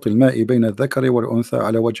عن خلط الماء بين الذكر والأنثى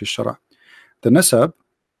على وجه الشرع. The nasab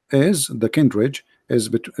is the kindred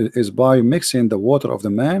is by mixing the water of the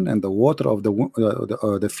man and the water of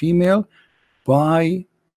the female by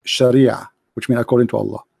Sharia, which means according to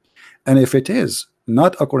Allah. And if it is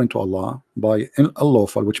not according to Allah, by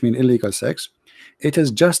unlawful, which means illegal sex, it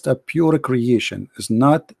is just a pure creation. It's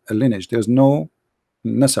not a lineage. There's no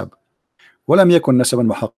nasab. ولم يكن نسبا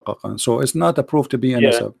محققا. So it's not approved to be a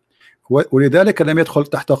nasab. ولذلك لم يدخل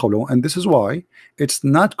تحت قوله, and this is why it's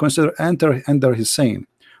not considered under his saying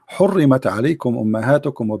حرمت عليكم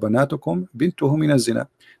أمهاتكم وبناتكم بنته من الزنا.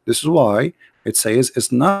 This is why it says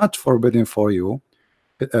it's not forbidden for you.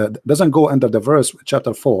 It doesn't go under the verse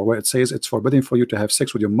chapter 4 where it says it's forbidden for you to have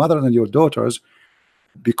sex with your mother and your daughters,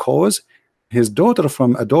 because his daughter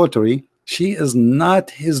from adultery, she is not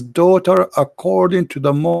his daughter according to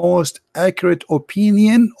the most accurate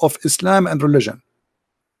opinion of Islam and religion.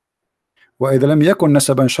 وإذا لم يكن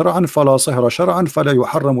نسبا شرعا فلا صهر شرعا فلا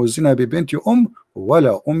يحرم الزنا ببنت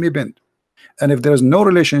ولا بنت. And if there is no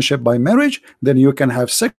relationship by marriage, then you can have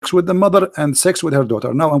sex with the mother and sex with her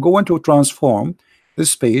daughter. Now I'm going to transform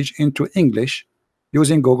this page into English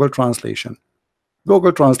using Google Translation.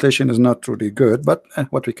 Google Translation is not really good, but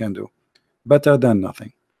what we can do, better than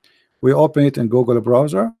nothing. We open it in Google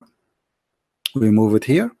browser, we move it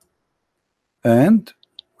here, and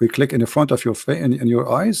we click in the front of your face, in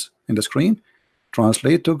your eyes, in the screen,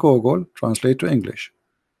 translate to Google, translate to English.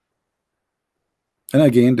 And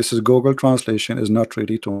again, this is Google Translation is not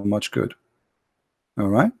really too much good. All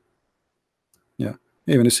right. Yeah.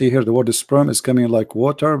 Even you see here, the word sperm is coming like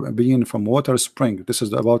water, being from water spring. This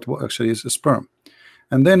is about what actually is a sperm.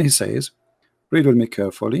 And then he says, read with me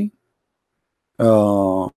carefully.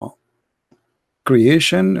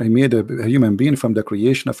 Creation, he made a human being from the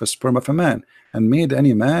creation of a sperm of a man, and made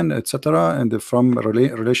any man, etc., and from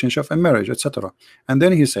relationship and marriage, etc. And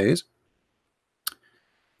then he says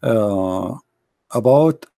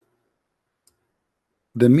about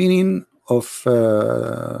the meaning of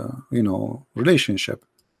relationship.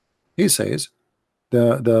 He says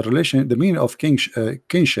the meaning of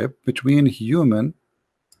kinship between human,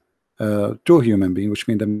 two human beings, which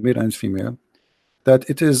means the male and female, that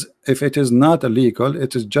it is, if it is not illegal,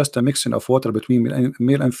 it is just a mixing of water between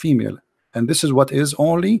male and female, and this is what is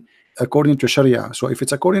only according to Sharia. So if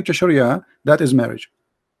it's according to Sharia, that is marriage.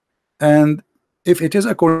 And if it is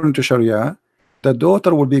according to Sharia, the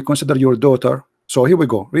daughter will be considered your daughter. So here we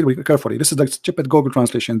go, read carefully. This is the stupid Google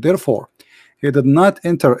Translation. Therefore, he did not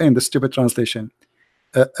enter in the stupid translation,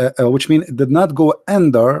 which means it did not go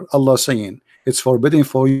under Allah saying it's forbidden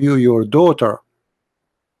for you your daughter.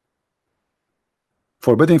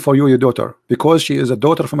 Forbidden for you your daughter, because she is a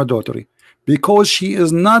daughter from adultery, because she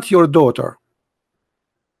is not your daughter.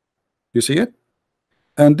 You see it?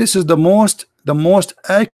 And this is the most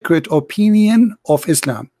accurate opinion of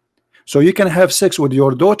Islam. So you can have sex with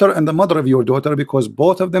your daughter and the mother of your daughter, because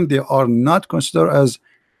both of them, they are not considered as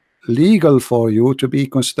legal for you to be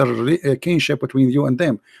considered a kinship between you and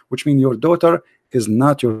them, which means your daughter is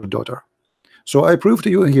not your daughter. So I prove to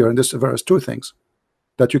you here in this verse two things: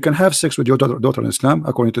 that you can have sex with your daughter in Islam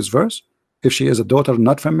according to this verse, if she is a daughter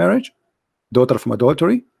not from marriage, daughter from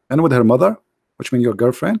adultery, and with her mother, which means your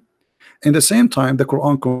girlfriend. In the same time, the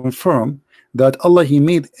Quran confirmed that Allah, he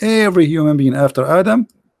made every human being after Adam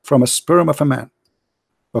from a sperm of a man.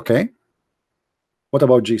 Okay, what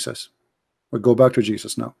about Jesus? We'll go back to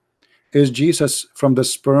Jesus now. Is Jesus from the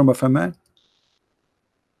sperm of a man?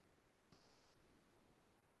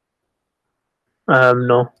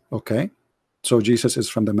 No. Okay, so Jesus is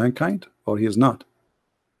from the mankind, or he is not?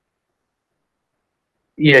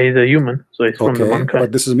 Yeah, he's a human, so he's from the mankind.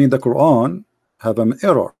 But this is mean the Quran have an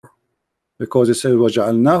error, because it says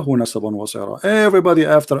وَجَعَلْنَاهُ نَسَبًا وَصِهْرًا. Everybody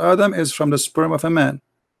after Adam is from the sperm of a man.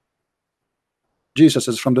 Jesus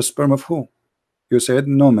is from the sperm of who? You said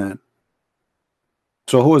no man.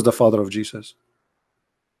 So who is the father of Jesus?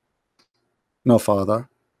 No father.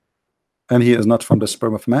 And he is not from the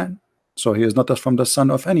sperm of man, so he is not from the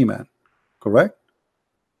son of any man. Correct?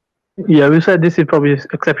 Yeah, we said this is probably an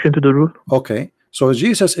exception to the rule. Okay, so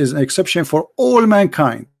Jesus is an exception for all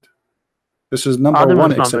mankind. This is number Adam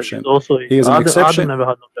one is not, exception. also, He is an Adam, exception. Adam never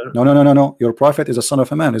had no parents. No. Your prophet is a son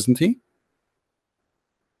of a man, isn't he?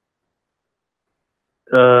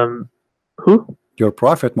 Who? Your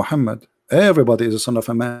prophet Muhammad. Everybody is a son of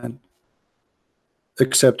a man,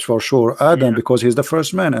 except for sure Adam, because he's the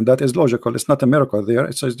first man, and that is logical. It's not a miracle there.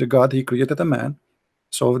 It says the God, he created a man,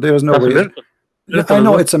 so there is no That's a way. miracle. Yeah, I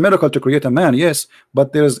know it's a miracle to create a man, yes, but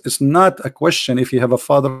it's not a question if you have a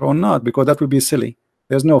father or not, because that would be silly.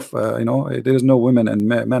 There's no you know, there is no women and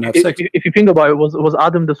men have sex. If you think about it, was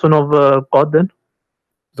Adam the son of God then?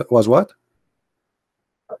 That was what?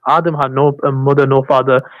 Adam had no mother, no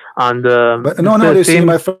father, and But no, you see,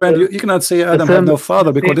 my friend, you cannot say Adam had no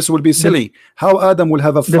father, because this will be silly. How Adam will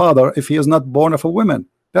have a father if he is not born of a woman?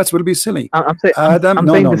 That will be silly. I'm saying, Adam, I'm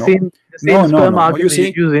no, saying no, the no. same sperm argument You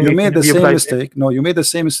see, using you it made can the be same applied. mistake. No, you made the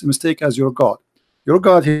same mistake as your God. Your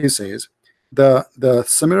God, he says, the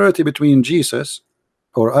similarity between Jesus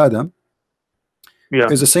or Adam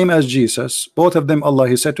is the same as Jesus. Both of them, Allah,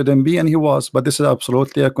 he said to them, be, and he was. But this is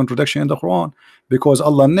absolutely a contradiction in the Quran, because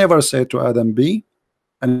Allah never said to Adam, be,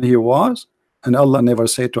 and he was, and Allah never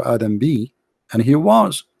said to Adam, be, and he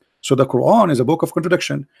was. So the Quran is a book of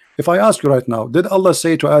contradiction. If I ask you right now, did Allah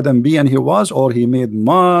say to Adam, be, and he was, or he made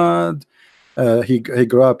mud, he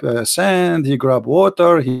grabbed sand, he grabbed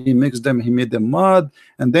water, he mixed them, he made them mud,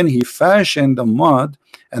 and then he fashioned the mud,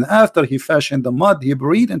 and after he fashioned the mud, he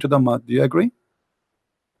breathed into the mud? Do you agree?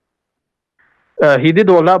 He did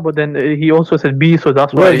all that, but then he also said be, so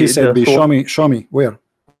that's where why he said be. soul... Show me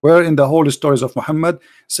where in the whole stories of Muhammad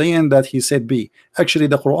saying that he said be. Actually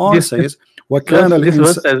the Quran says what kind of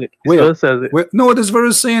no, this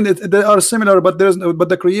verse saying they are similar, but there's no, but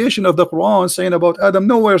the creation of the Quran saying about Adam,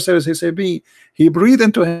 nowhere says he said be. He breathed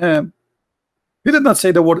into him. He did not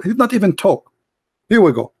say the word, he did not even talk. Here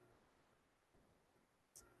we go.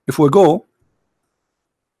 If we go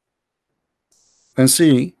and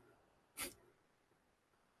see,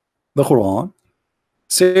 the Quran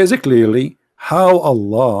says clearly how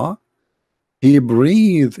Allah, he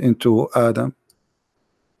breathed into Adam,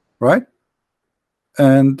 right?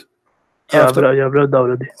 And after, I've read that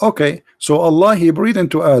already. Okay, so Allah, he breathed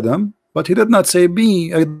into Adam, but he did not say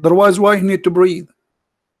be. Otherwise, why he need to breathe?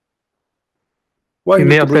 Why he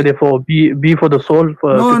may have said it for be for the soul.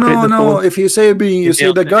 For no. If he say be, you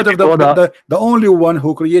see the God of the only one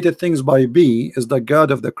who created things by be is the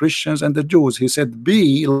God of the Christians and the Jews. He said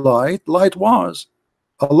be light, light was.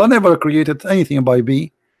 Allah never created anything by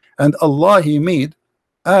be, and Allah, he made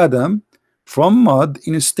Adam from mud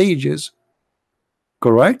in stages.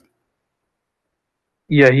 Correct?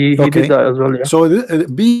 Yeah, he did that as well. Yeah. So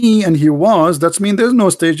be and he was, that's mean there's no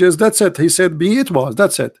stages. That's it. He said be, it was.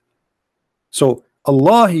 That's it. So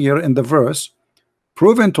Allah here in the verse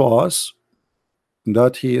proven to us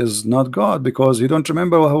that he is not God, because you don't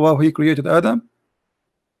remember how he created Adam.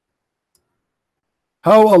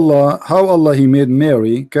 How Allah he made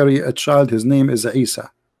Mary carry a child, his name is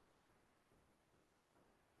Isa.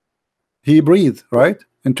 He breathed right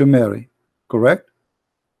into Mary, correct?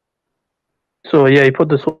 So yeah, he put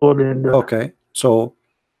the soul in the... Okay, so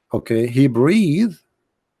he breathed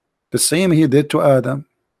the same he did to Adam,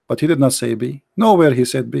 but he did not say be. Nowhere he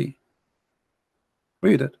said be.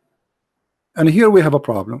 Read it. And here we have a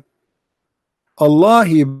problem. Allah,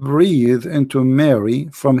 he breathed into Mary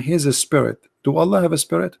from his spirit. Do Allah have a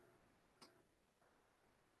spirit?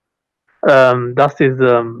 That's his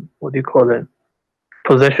what do you call it?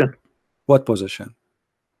 Possession. What possession?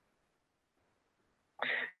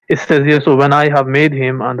 It says here, so when I have made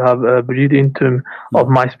him and have breathed into him of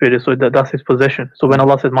my spirit, so that's his possession. So when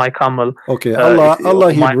Allah said my camel, okay,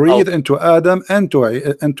 Allah he breathed into Adam and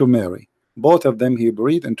to Mary. Both of them he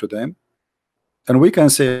breathed into them. And we can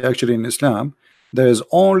say actually in Islam there is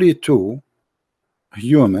only two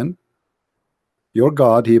human your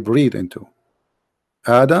God he breathed into,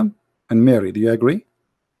 Adam and Mary. Do you agree?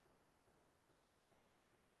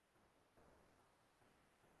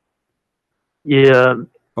 Yeah.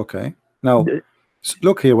 Okay, now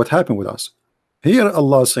look here what happened with us. Here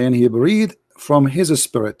Allah saying he breathed from his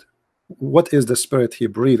spirit. What is the spirit he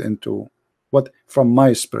breathed into? What from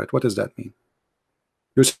my spirit? What does that mean?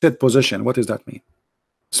 You said possession. What does that mean?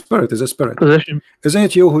 Spirit is a spirit. Possession. Isn't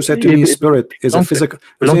it you who said to me spirit is a physical?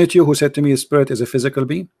 Isn't it you who said to me spirit is a physical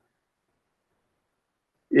being?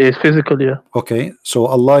 It's physical, yeah. Okay, so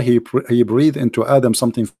Allah he breathed into Adam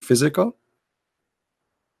something physical.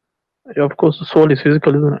 Yeah, of course, the soul is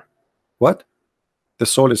physical, isn't it? What? The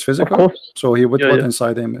soul is physical? Of course. So he would put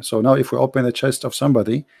inside him. So now if we open the chest of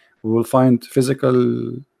somebody, we will find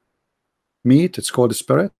physical meat. It's called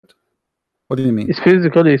spirit. What do you mean? It's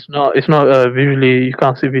physical. It's not. It's not visually. You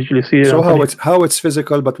can't visually see it. So how it's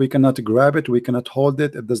physical, but we cannot grab it, we cannot hold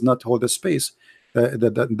it, it does not hold the space.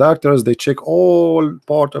 The doctors, they check all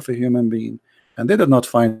part of a human being, and they did not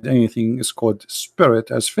find anything is called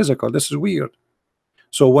spirit as physical. This is weird.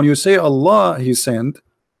 So when you say Allah, He sent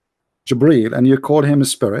Jibreel, and you call him a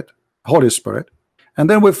spirit, Holy Spirit, and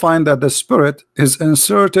then we find that the spirit is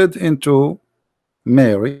inserted into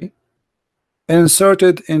Mary,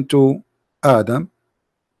 inserted into Adam.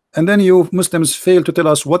 And then you Muslims fail to tell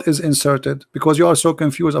us what is inserted, because you are so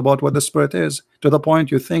confused about what the spirit is, to the point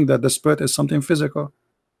you think that the spirit is something physical.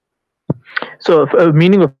 So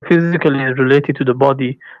meaning of physical is related to the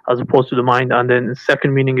body as opposed to the mind, and then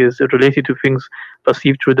second meaning is related to things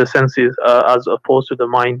perceived through the senses as opposed to the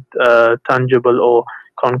mind, tangible or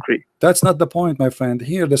concrete. That's not the point, my friend.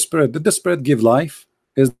 Here the spirit, did the spirit give life?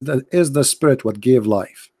 Is the spirit what gave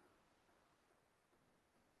life?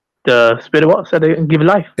 The spirit what said they give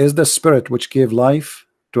life? Is the spirit which gave life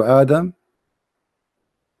to Adam?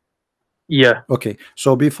 Yeah. Okay,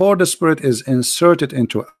 so before the spirit is inserted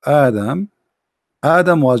into Adam,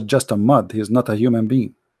 Adam was just a mud. He is not a human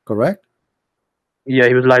being, correct? Yeah,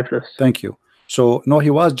 he was lifeless. Thank you. So no,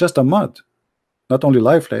 he was just a mud. Not only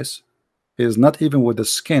lifeless, he is not even with the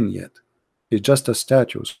skin yet. He's just a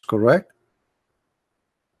statue, correct?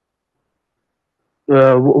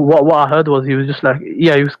 What I heard was he was just like,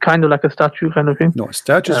 yeah, he was kind of like a statue kind of thing. No,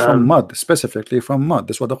 statues from mud, specifically from mud.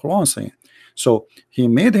 That's what the Quran is saying. So he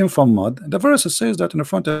made him from mud. The verse says that in the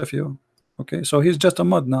front of you. Okay, so he's just a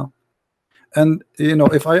mud now. And you know,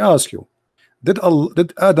 if I ask you, did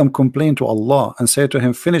Adam complain to Allah and say to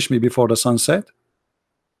him, finish me before the sunset?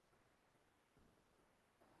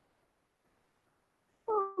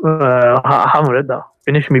 I haven't read that.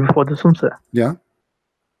 Finish me before the sunset. Yeah.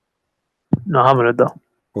 No, I haven't read that.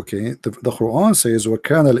 Okay, the Quran says,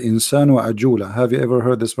 وَكَانَ الْإِنسَانُ عَجُولًا. Have you ever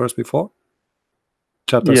heard this verse before?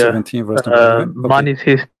 Chapter 17, verse number 11. Okay. Man is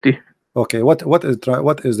hasty. Okay, what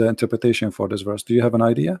is the interpretation for this verse? Do you have an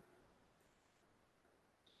idea?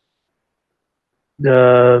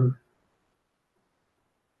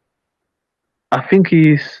 I think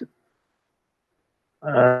he's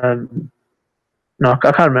no, I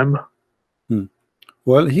can't remember.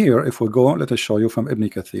 Well, here, if we go, let us show you from Ibn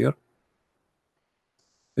Kathir.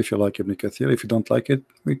 If you like Ibn Kathir, if you don't like it,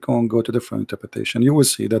 we can go to different interpretation. You will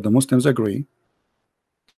see that the Muslims agree,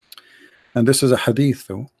 and this is a hadith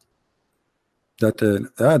though, that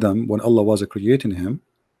Adam, when Allah was creating him,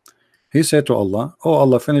 he said to Allah, oh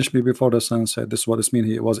Allah, finish me before the sunset. This is what this means.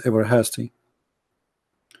 He was ever hasty.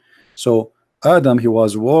 So Adam, he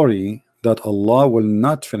was worried that Allah will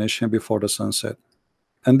not finish him before the sunset.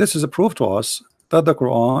 And this is a proof to us that the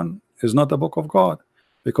Quran is not the book of God,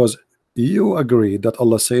 because you agree that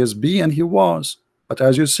Allah says be and he was, but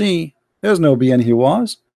as you see, there's no be and he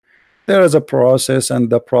was. There is a process, and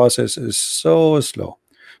the process is so slow.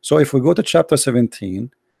 So if we go to chapter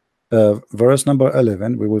 17, verse number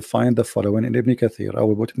 11, we will find the following in Ibn Kathir. I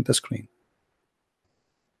will put it in the screen,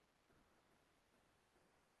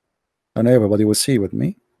 and everybody will see with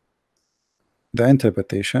me the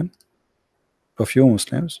interpretation of you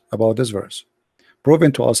Muslims about this verse,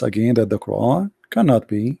 proving to us again that the Quran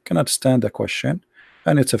cannot stand the question,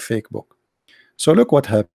 and it's a fake book. So look what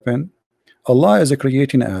happened. Allah is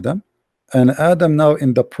creating Adam, and Adam now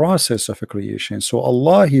in the process of a creation. So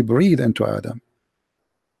Allah, he breathed into Adam,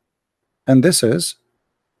 and this is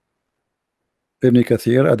Ibn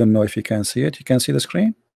Kathir. I don't know if you can see it. You can see the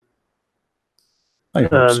screen? I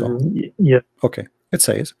hope so. Yeah. Okay, it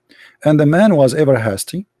says, and the man was ever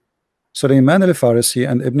hasty. Sulaiman al-Farisi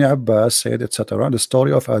and Ibn Abbas said, etc., the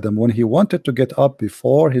story of Adam when he wanted to get up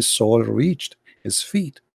before his soul reached his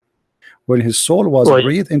feet. When his soul was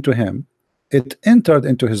breathed into him, it entered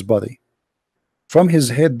into his body from his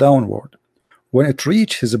head downward. When it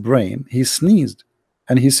reached his brain, he sneezed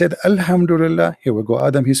and he said, Alhamdulillah. Here we go.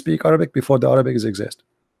 Adam, he speak Arabic before the Arabic exist.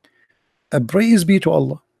 Praise be to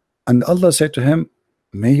Allah. And Allah said to him,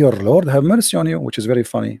 may your Lord have mercy on you, which is very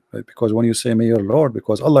funny, right? Because when you say may your Lord,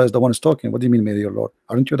 because Allah is the one who's talking, what do you mean may your Lord?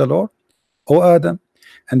 Aren't you the Lord? Oh Adam.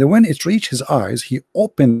 And then when it reached his eyes, he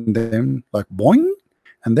opened them like boing,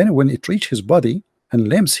 and then when it reached his body and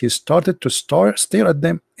limbs, he started to stare at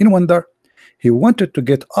them in wonder. He wanted to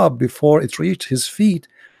get up before it reached his feet,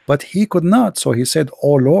 but he could not. So he said,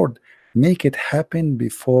 oh Lord, make it happen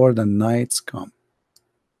before the nights come.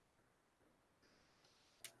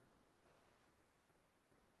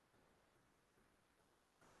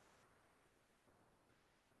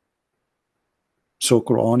 So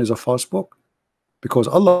Quran is a false book, because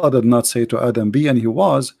Allah did not say to Adam be and he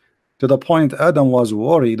was. to the point Adam was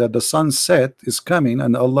worried that the sunset is coming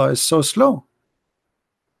and Allah is so slow.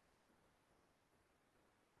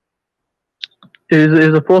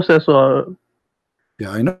 Is a process or Yeah,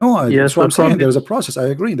 I know. yes, That's what I'm saying. from There's a process. I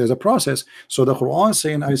agree. There's a process. So the Quran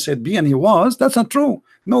saying I said be and he was, that's not true.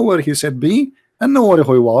 Nowhere he said be and nowhere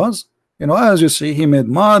he was. You know, as you see, he made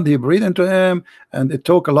mud, he breathed into him, and it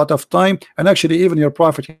took a lot of time. And actually, even your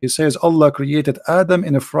prophet, he says Allah created Adam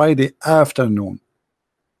in a Friday afternoon.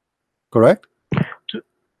 Correct?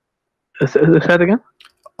 say that again.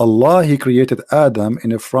 Allah, he created Adam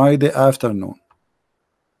in a Friday afternoon.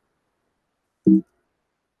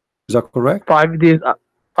 Is that correct? 5 days.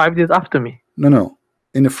 5 days after me. No.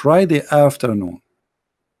 In a Friday afternoon.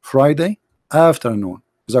 Friday afternoon.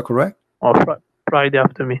 Is that correct? Or Friday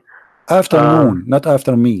after me. Afternoon, not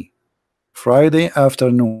after me. Friday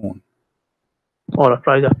afternoon. Or a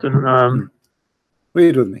Friday afternoon.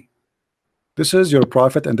 Read with me. This is your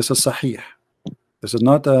prophet, and this is Sahih. This is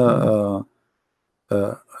not a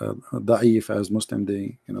da'if, as Muslim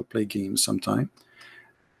they play games sometime.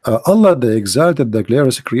 Allah the Exalted, the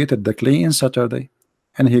Glorious, created the clay on Saturday,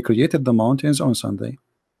 and He created the mountains on Sunday,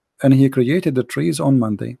 and He created the trees on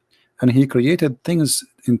Monday, and He created things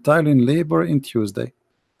entirely in labor in Tuesday,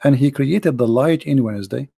 and He created the light in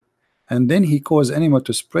Wednesday, and then He caused animal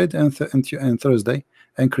to spread on Thursday,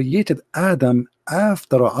 and created Adam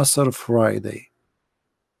after Asr Friday.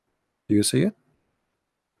 Do you see it?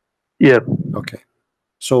 Yeah. Okay.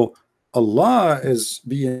 So Allah is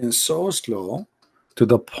being so slow to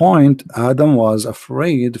the point Adam was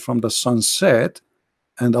afraid from the sunset,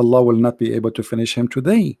 and Allah will not be able to finish him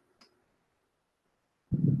today.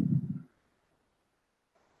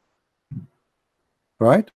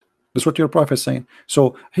 Right? That's what your prophet is saying.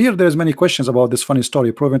 So here there's many questions about this funny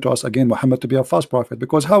story, proven to us again Muhammad to be a false prophet,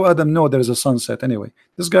 because how Adam know there is a sunset anyway?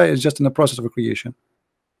 This guy is just in the process of creation.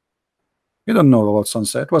 You don't know about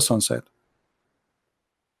sunset. What sunset?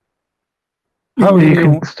 How you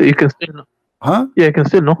you can still know. Huh? Yeah, you can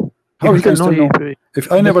still know. How you can still know?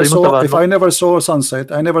 If I never saw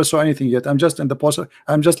sunset, I never saw anything yet. I'm just in the process.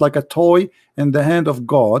 I'm just like a toy in the hand of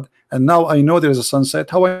God, and now I know there is a sunset.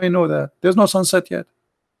 How I know that? There's no sunset yet.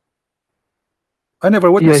 I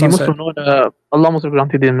never witnessed he sunset. must have known. Allah must have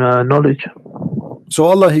granted him knowledge. So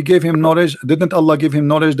Allah, He gave him knowledge. Didn't Allah give him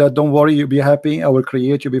knowledge that don't worry, you be happy, I will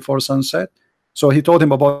create you before sunset? So He told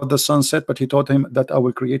him about the sunset, but He told him that I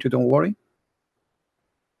will create you, don't worry.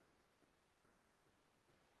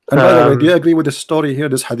 And by the way, do you agree with the story here,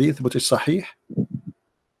 this hadith, which is Sahih?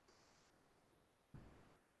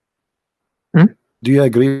 Do you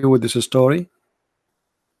agree with this story?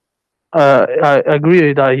 I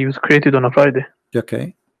agree that he was created on a Friday.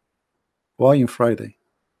 Okay. Why in Friday?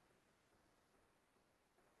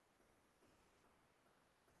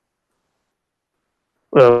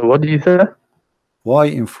 What did you say? Why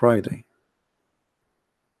in Friday?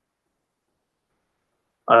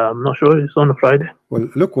 I'm not sure. It's on a Friday. Well,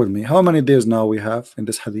 look with me. How many days now we have in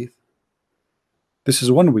this hadith? This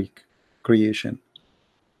is 1 week creation.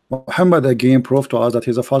 Muhammad again proved to us that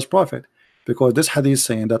he's a false prophet, because this hadith is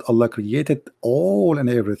saying that Allah created all and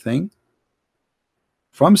everything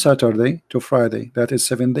from Saturday to Friday. That is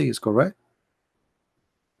 7 days, correct?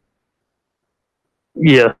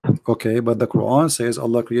 Yeah. Okay, but the Quran says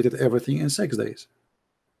Allah created everything in 6 days.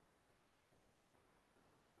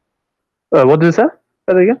 What did it say?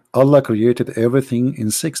 Say that again? Allah created everything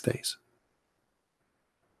in 6 days.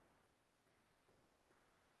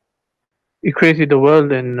 He created the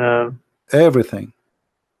world in everything,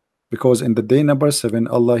 because in the day number 7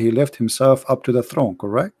 Allah, He left Himself up to the throne,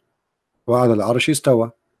 correct? وَعَلَى الْعَرْشِ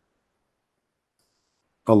اسْتَوَى.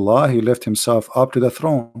 Allah, He left Himself up to the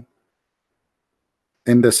throne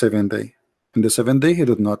in the 7th day. In the 7th day He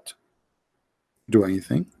did not do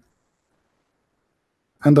anything,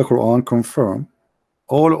 and the Quran confirmed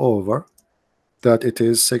all over that it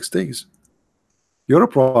is 6 days. Your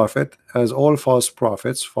prophet, as all false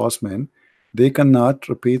prophets, false men, they cannot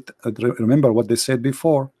remember what they said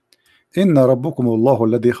before. إن ربكم الله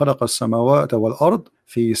الذي خلق السماوات والأرض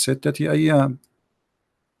في 6 أيام.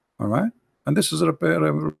 All right, and this is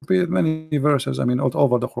repeated many verses. I mean, all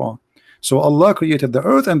over the Quran. So Allah created the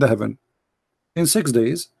earth and the heaven in 6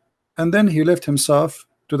 days, and then He left Himself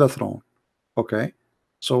to the throne. Okay,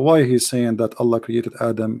 so why He's saying that Allah created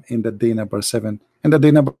Adam in the day number 7? In the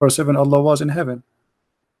day number 7, Allah was in heaven,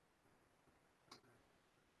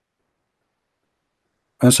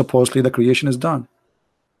 and supposedly the creation is done.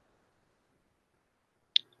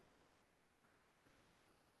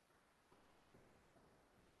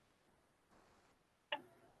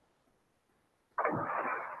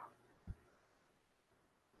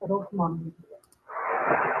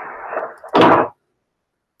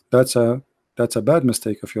 That's a bad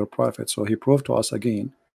mistake of your prophet. So he proved to us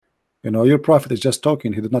again, you know, your prophet is just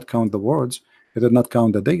talking. He did not count the words. He did not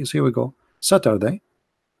count the days. Here we go. Saturday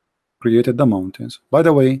created the mountains. By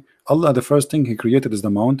the way, Allah, the first thing he created is the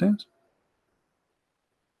mountains.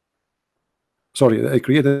 Sorry, he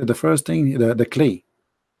created the first thing, the clay,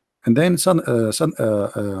 and then Sunday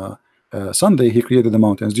he created the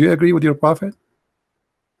mountains. Do you agree with your prophet?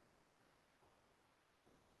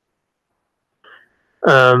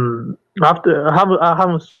 I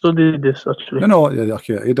haven't studied this actually. No,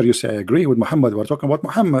 okay. Either you say I agree with Muhammad. We're talking about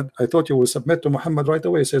Muhammad. I thought you will submit to Muhammad right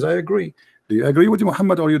away. He says I agree. Do you agree with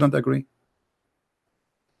Muhammad or you don't agree?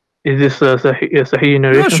 Is this Sahih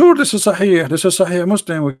narration? Yeah, sure. This is Sahih. This is Sahih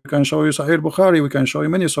Muslim. We can show you Sahih Bukhari. We can show you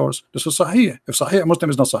many sources. This is Sahih. If Sahih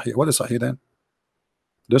Muslim is not Sahih, what is Sahih then?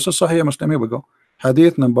 This is Sahih Muslim. Here we go.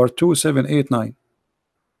 Hadith number 2789.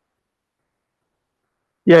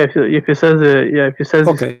 Yeah, if it says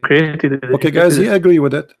okay. It's created. Okay, guys, he agree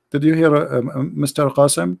with it. Did you hear Mr.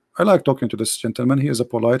 Qasim? I like talking to this gentleman. He is a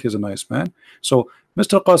polite, he's a nice man. So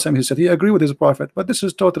Mr. Qasim, he said he agree with his prophet, but this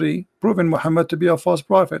is totally proving Muhammad to be a false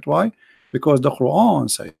prophet. Why? Because the Quran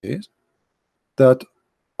says that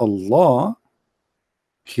Allah,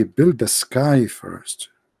 he built the sky first.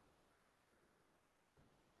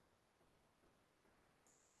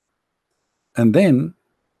 And then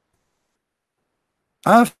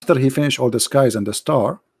after he finished all the skies and the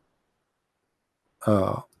star,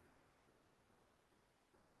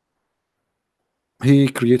 he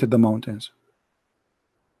created the mountains.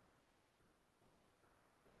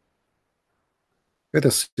 Let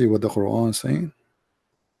us see what the Quran is saying.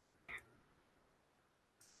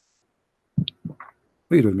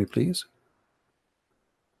 Read with me, please.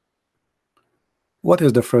 What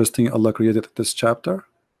is the first thing Allah created in this chapter,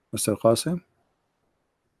 Mr. Qasim?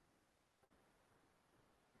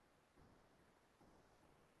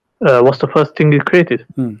 What's the first thing he created?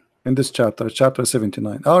 In this chapter, chapter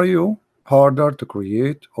 79. Are you harder to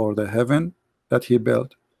create or the heaven that he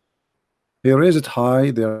built? He raised it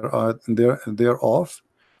high thereof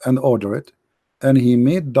and order it, and he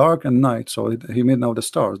made dark and night. So he made now the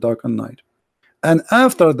stars dark and night. And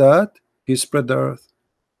after that he spread the earth,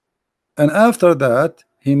 and after that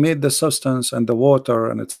he made the substance and the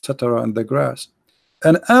water and etc. and the grass,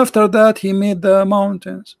 and after that he made the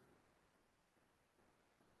mountains.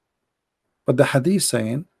 But the hadith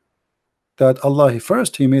saying that Allah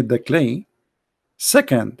first he made the clay,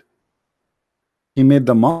 second he made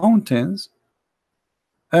the mountains,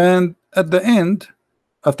 and at the end,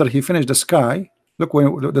 after he finished the sky, look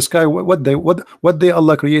when the sky, what day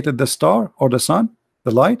Allah created the star or the sun,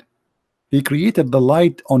 the light? He created the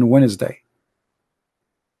light on Wednesday.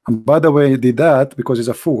 And by the way, he did that because he's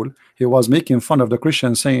a fool. He was making fun of the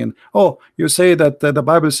Christians, saying, "Oh, you say that the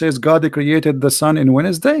Bible says God created the sun in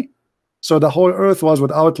Wednesday, so the whole earth was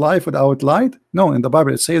without life, without light?" No, in the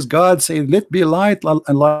Bible it says God said, "Let be light,"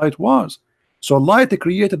 and light was. So light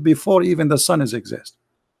created before even the sun exist.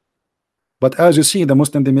 But as you see, the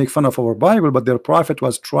Muslims, they make fun of our Bible, but their prophet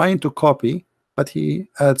was trying to copy, but he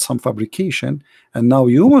had some fabrication. And now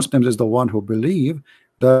you Muslims is the one who believe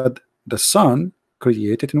that the sun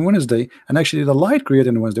created in Wednesday, and actually the light created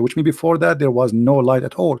in Wednesday, which means before that there was no light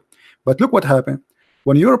at all. But look what happened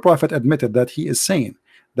when your prophet admitted that he is saying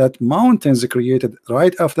that mountains created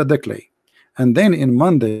right after the clay, and then in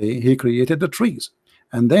Monday he created the trees,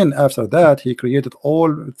 and then after that he created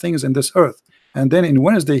all things in this earth, and then in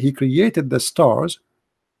Wednesday he created the stars,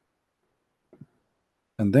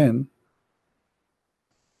 and then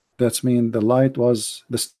that's mean the light was,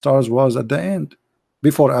 the stars was at the end,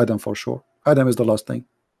 before Adam for sure. Adam is the last thing.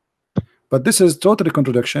 But this is totally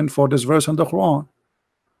contradiction for this verse in the Quran,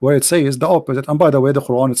 where it says the opposite. And by the way, the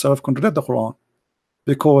Quran itself contradicts the Quran,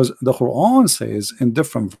 because the Quran says in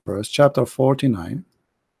different verse, chapter 49,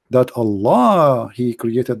 that Allah he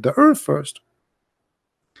created the earth first,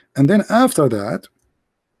 and then after that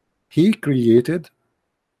he created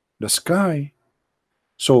the sky.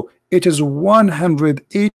 So it is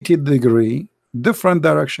 180-degree different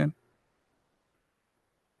direction.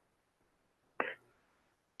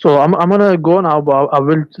 So I'm gonna go now, but I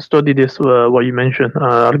will study this what you mentioned.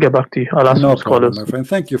 I'll get back to you. I'll ask No some problem, scholars. my friend.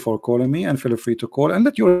 Thank you for calling me, and feel free to call, and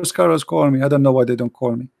let your scholars call me. I don't know why they don't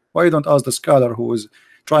call me. Why you don't ask the scholar who is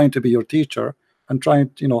trying to be your teacher and trying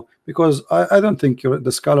to, you know, because I don't think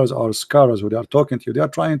the scholars are scholars who they are talking to you. They are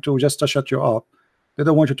trying to just to shut you up. They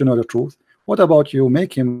don't want you to know the truth. What about you?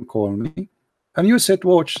 Make him call me, and you sit,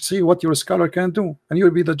 watch, see what your scholar can do, and you'll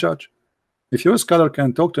be the judge. If your scholar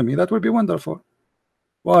can talk to me, that would be wonderful.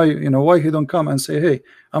 Why, why he don't come and say, hey,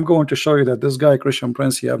 I'm going to show you that this guy Christian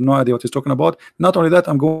Prince, he have no idea what he's talking about. Not only that,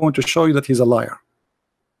 I'm going to show you that he's a liar.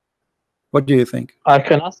 What do you think? I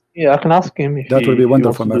can ask. Yeah, I can ask him if That will be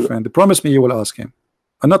wonderful, my friend. Promise me you will ask him.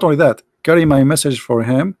 And not only that, carry my message for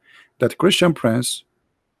him that Christian Prince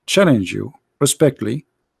challenge you respectfully,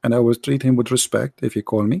 and I will treat him with respect if he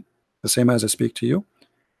call me, the same as I speak to you.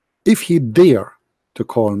 If he dare to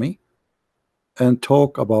call me and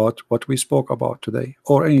talk about what we spoke about today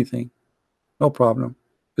or anything, no problem.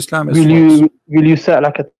 Islam is will you set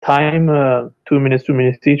like a time, 2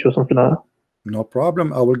 minutes each or something like that? No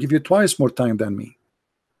problem. I will give you twice more time than me.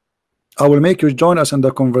 I will make you join us in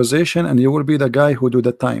the conversation, and you will be the guy who do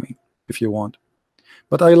the timing if you want.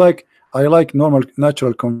 But I like normal,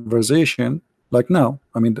 natural conversation like now.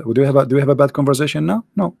 I mean, do we have a bad conversation now?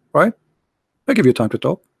 No, right? I give you time to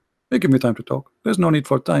talk. They give me time to talk. There's no need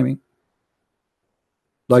for timing.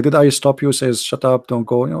 Like, did I stop you? Says shut up, don't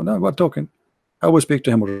go. No, we're talking. I will speak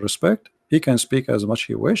to him with respect. He can speak as much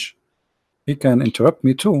he wish. He can interrupt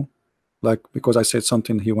me too, like because I said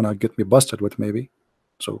something he wanna get me busted with, maybe.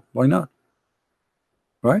 So why not?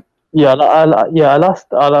 Right? Yeah, I'll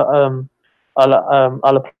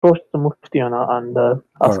approach the Mufti and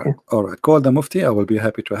ask him. All right. Call the Mufti. I will be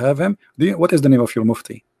happy to have him. What is the name of your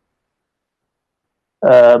Mufti?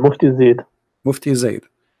 Mufti Zaid. Mufti Zaid.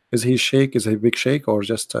 Is he sheikh? Is he big sheikh or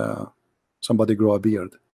just somebody grow a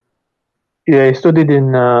beard? Yeah, he studied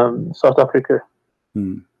in South Africa.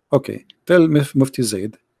 Okay. Tell Mufti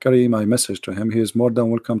Zaid, carry my message to him. He is more than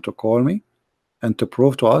welcome to call me and to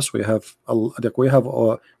prove to us. We have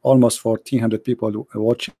almost 1,400 people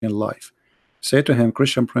watching live. Say to him,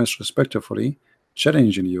 Christian Prince respectfully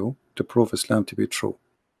challenging you to prove Islam to be true,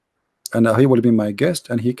 and he will be my guest,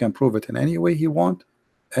 and he can prove it in any way he want,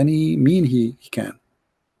 any mean he can.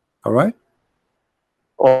 All right?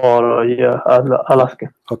 Or yeah, I'll ask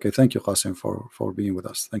him. Okay, thank you, Qasim, for being with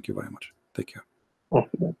us. Thank you very much. Take care.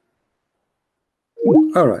 Okay.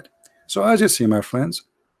 All right. So as you see, my friends,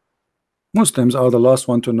 Muslims are the last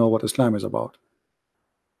one to know what Islam is about,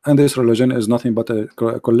 and this religion is nothing but a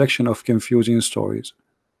collection of confusing stories.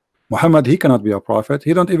 Muhammad, he cannot be a prophet.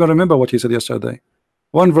 He don't even remember what he said yesterday.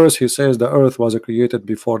 One verse he says the earth was created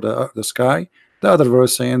before the sky. The other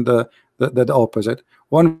verse saying the opposite.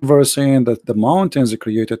 One verse saying that the mountains are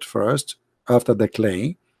created first after the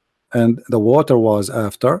clay, and the water was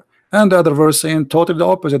after. And the other verse saying totally the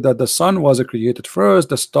opposite, that the sun was created first,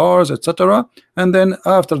 the stars, etc. And then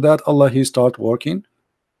after that, Allah, he start working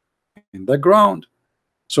in the ground.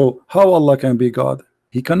 So how Allah can be God?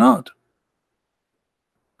 He cannot.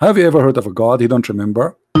 Have you ever heard of a God he don't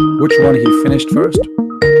remember which one he finished first?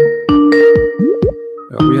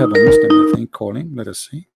 We have a Muslim, I think, calling. Let us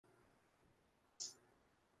see.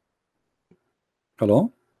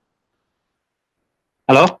 Hello?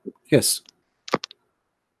 Hello? Yes.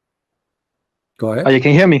 Go ahead. Oh, you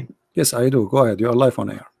can hear me? Yes, I do. Go ahead. You are live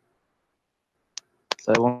on air.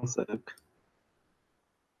 So 1 sec.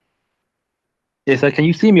 Yes, sir. Can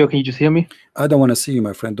you see me or can you just hear me? I don't want to see you,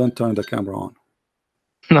 my friend. Don't turn the camera on.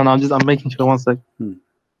 No, I'm making sure. 1 sec.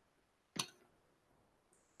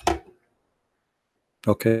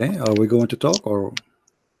 Okay. Are we going to talk or?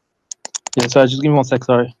 Yeah, sorry, just give me 1 sec,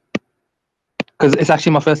 sorry. Because it's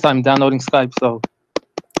actually my first time downloading Skype, so.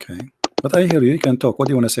 Okay. But I hear you. You can talk. What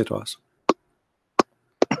do you want to say to us?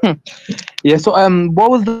 Yeah, so what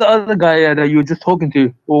was the other guy that you were just talking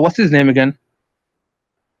to? Well, what's his name again?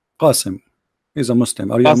 Qasim. He's a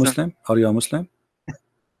Muslim. Are you a Muslim? Are you a Muslim?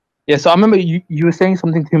 Yeah, so I remember you were saying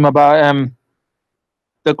something to him about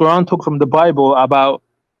the Quran took from the Bible about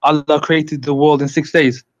Allah created the world in 6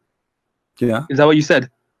 days. Yeah. Is that what you said?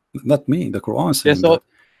 Not me. The Quran says that.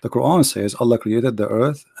 The Quran says Allah created the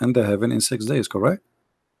earth and the heaven in 6 days, correct?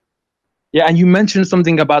 Yeah, and you mentioned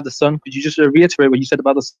something about the sun. Could you just reiterate what you said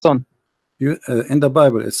about the sun? In the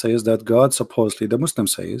Bible, it says that God supposedly, the Muslim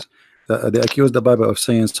says, that they accuse the Bible of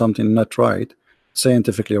saying something not right,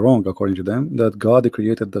 scientifically wrong, according to them, that God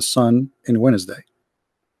created the sun in Wednesday.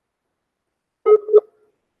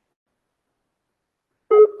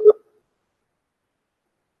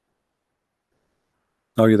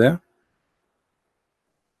 Are you there?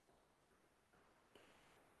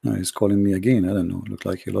 No, he's calling me again. I don't know. Look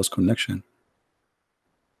like he lost connection.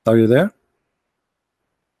 Are you there?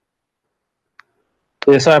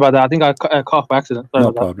 Yeah, sorry about that. I think I coughed by accident. Sorry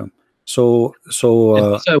no problem. So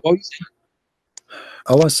sorry, what were you saying?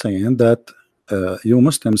 I was saying that you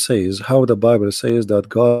Muslim says how the Bible says that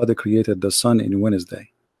God created the sun in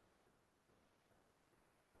Wednesday,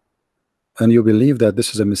 and you believe that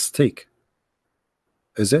this is a mistake.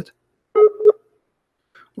 Is it?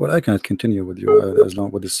 Well, I cannot continue with you as long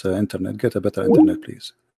with this internet. Get a better internet,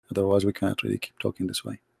 please. Otherwise, we can't really keep talking this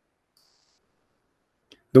way.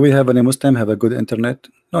 Do we have any Muslim have a good internet?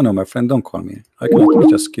 No, my friend, don't call me. I cannot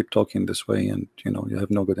just keep talking this way, and you have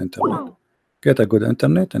no good internet. Get a good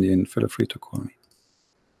internet, and then feel free to call me.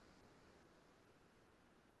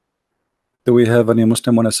 Do we have any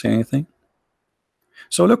Muslim want to say anything?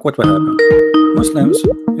 So look what will happen. Muslims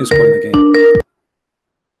is calling again.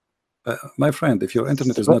 My friend, if your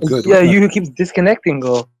internet is not good, yeah, you keep disconnecting,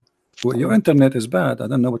 or well, your internet is bad. I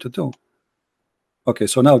don't know what to do. Okay,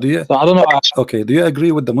 so now do you? So I don't know. Okay, do you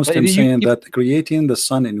agree with the Muslim you saying that creating the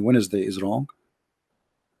sun in Wednesday is wrong?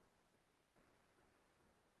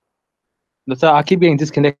 I keep getting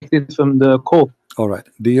disconnected from the call. All right.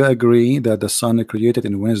 Do you agree that the sun created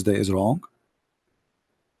in Wednesday is wrong?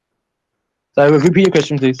 So repeat your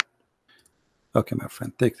question, please. Okay, my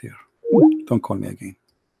friend, take care. Don't call me again.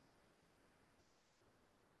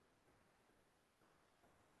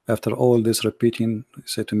 After all this repeating,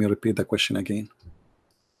 say to me, repeat the question again.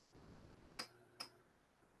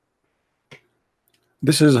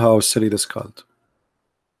 This is how silly this cult.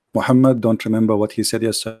 Muhammad don't remember what he said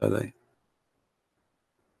yesterday.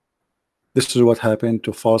 This is what happened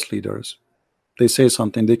to false leaders. They say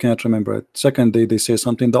something, they can't remember it. Second day, they say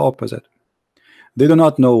something the opposite. They do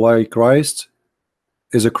not know why Christ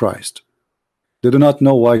is a Christ. They do not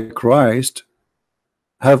know why Christ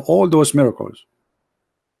have all those miracles.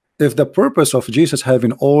 If the purpose of Jesus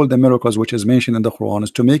having all the miracles which is mentioned in the Quran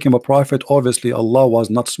is to make him a prophet, obviously Allah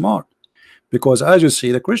was not smart. Because as you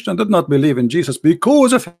see, the Christian did not believe in Jesus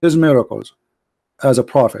because of his miracles as a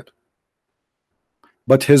prophet.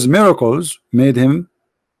 But his miracles made him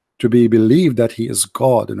to be believed that he is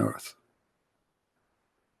God on earth.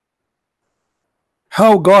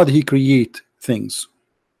 How God he create things?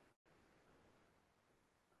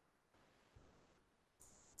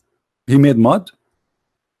 He made mud.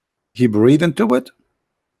 He breathed into it.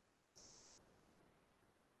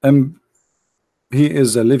 And he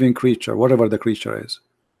is a living creature, whatever the creature is.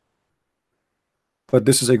 But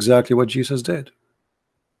this is exactly what Jesus did.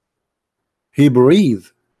 He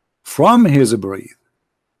breathed from his breath.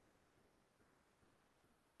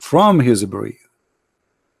 From his breath.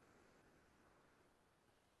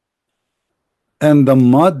 And the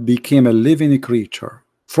mud became a living creature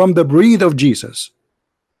from the breath of Jesus.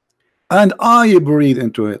 And I breathe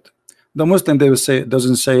into it. The Muslim, they will say, it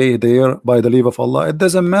doesn't say there by the leave of Allah. It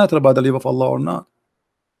doesn't matter by the leave of Allah or not.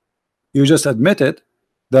 You just admitted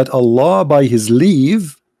that Allah by his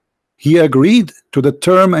leave, he agreed to the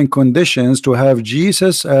term and conditions to have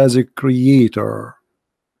Jesus as a creator.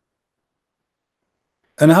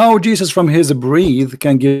 And how Jesus from his breath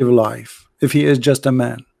can give life if he is just a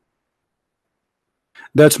man?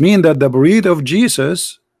 That means that the breath of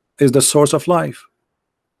Jesus is the source of life.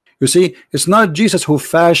 You see, it's not Jesus who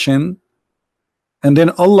fashioned and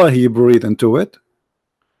then Allah he breathed into it.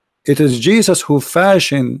 It is Jesus who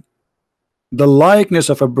fashioned the likeness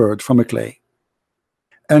of a bird from a clay.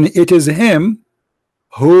 And it is him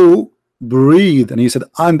who breathed, and he said,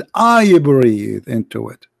 and I breathe into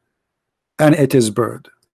it. And it is bird.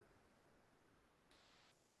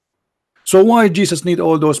 So why Jesus need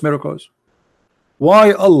all those miracles?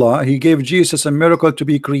 Why Allah he gave Jesus a miracle to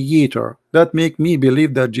be creator? That make me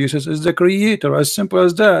believe that Jesus is the creator, as simple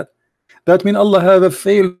as that. That means Allah have a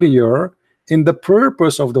failure in the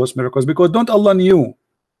purpose of those miracles, because don't Allah knew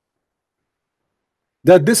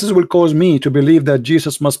that this will cause me to believe that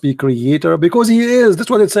Jesus must be creator, because he is.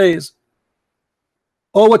 That's what it says.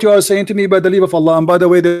 Oh, what you are saying to me by the leave of Allah, and by the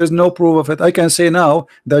way, there is no proof of it. I can say now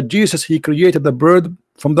that Jesus he created the bird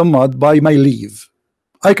from the mud by my leave.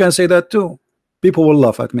 I can say that too. People will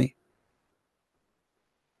laugh at me.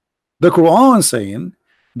 The Quran saying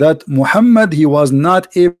that Muhammad he was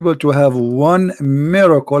not able to have one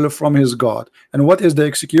miracle from his God. And what is the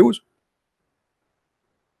excuse?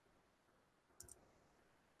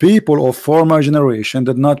 People of former generation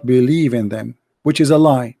did not believe in them, which is a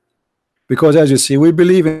lie. Because as you see, we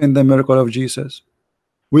believe in the miracle of Jesus.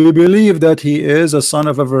 We believe that he is a son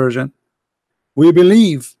of a virgin. We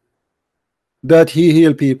believe that he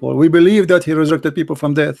healed people. We believe that he resurrected people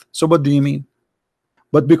from death. So what do you mean?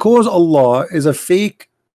 But because Allah is a fake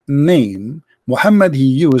name Muhammad he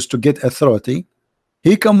used to get authority,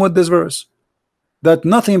 he come with this verse that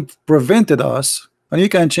nothing prevented us, and you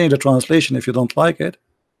can change the translation if you don't like it,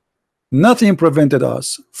 nothing prevented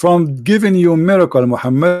us from giving you a miracle,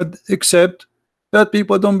 Muhammad, except that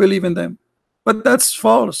people don't believe in them. But that's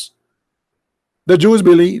false. The Jews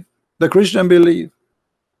believe, the Christian believe.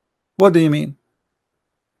 What do you mean?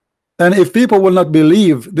 And if people will not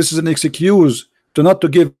believe, this is an excuse to not to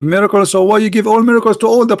give miracles. So why you give all miracles to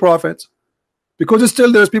all the prophets? Because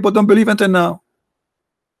still there's people don't believe until now.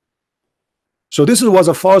 So this was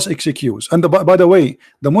a false excuse. And by the way,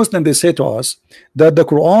 the Muslims, they say to us that the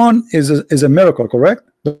Quran is a miracle, correct?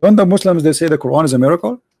 Don't the Muslims, they say the Quran is a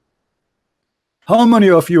miracle? How many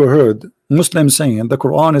of you heard Muslims saying the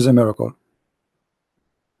Quran is a miracle?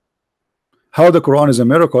 How the Quran is a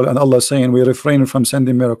miracle and Allah saying we refrain from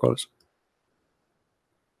sending miracles?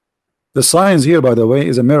 The signs here, by the way,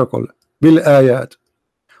 is a miracle. Bil ayat.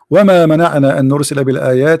 وَمَا مَنَعْنَا أَن نُرْسِلَ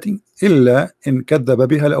بِالْآيَاتِ إِلَّا إِنْ كَذَّبَ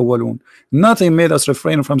بِهَا الْأَوَّلُونَ. Nothing made us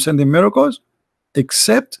refrain from sending miracles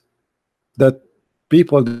except that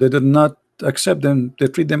people, they did not accept them, they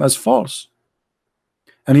treat them as false.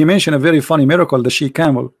 And he mentioned a very funny miracle, the she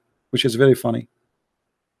camel, which is very funny.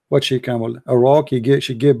 What she camel? A rock,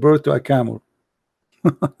 she gave birth to a camel.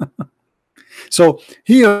 So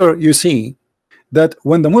here you see that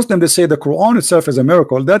when the Muslims, they say the Quran itself is a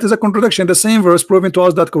miracle, that is a contradiction. The same verse proving to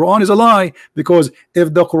us that Quran is a lie, because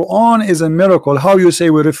if the Quran is a miracle, how you say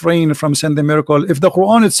we refrain from sending miracle if the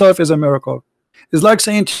Quran itself is a miracle? It's like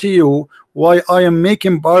saying to you, why I am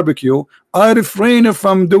making barbecue, I refrain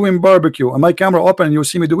from doing barbecue, and my camera open and you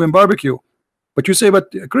see me doing barbecue, but you say,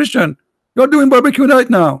 but Christian, you're doing barbecue right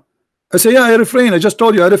now. I say, yeah, I refrain. I just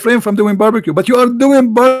told you I refrain from doing barbecue, but you are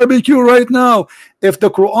doing barbecue right now. If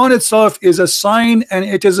the Quran itself is a sign and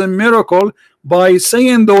it is a miracle, by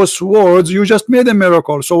saying those words you just made a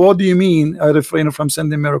miracle. So what do you mean I refrain from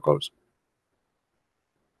sending miracles?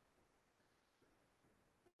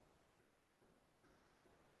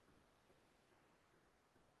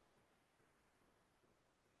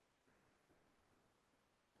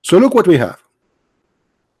 So look what we have.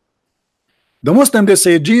 The Muslims, they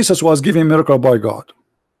say Jesus was given miracle by God.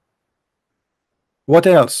 What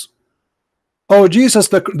else? Oh, Jesus,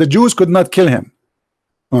 the Jews could not kill him.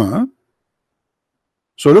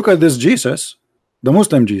 So look at this Jesus, the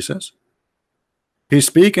Muslim Jesus. He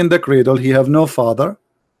speak in the cradle. He have no father.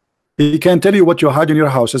 He can tell you what you hide in your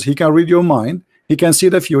houses. He can read your mind. He can see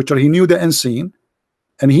the future. He knew the unseen.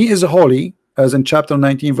 And he is holy, as in chapter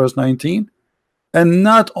 19, verse 19. And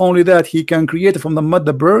not only that, he can create from the mud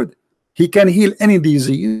the bird. He can heal any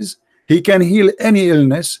disease. He can heal any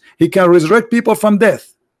illness. He can resurrect people from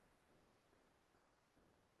death.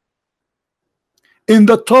 In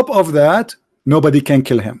the top of that, nobody can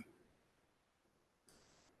kill him.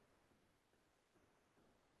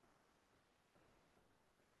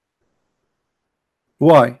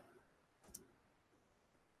 Why?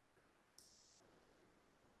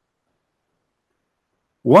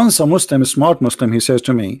 Once a Muslim, a smart Muslim, he says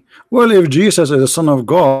to me, well, if Jesus is the Son of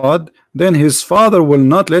God, then his father will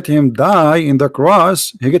not let him die in the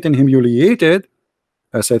cross, he getting humiliated.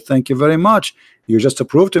 I said, thank you very much. You just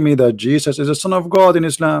proved to me that Jesus is the Son of God in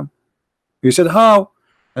Islam. He said, how?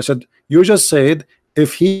 I said, you just said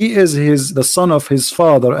if he is the son of his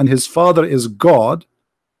father and his father is God,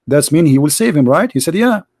 that's mean he will save him, right? He said,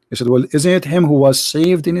 yeah. He said, well, isn't it him who was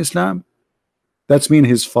saved in Islam? That's mean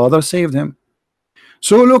his father saved him.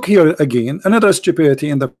 So look here again, another stupidity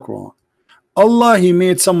in the Quran. Allah, he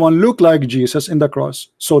made someone look like Jesus in the cross.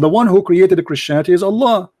 So the one who created Christianity is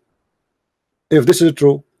Allah. If this is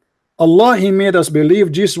true, Allah, he made us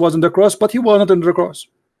believe Jesus was on the cross, but he was not on the cross.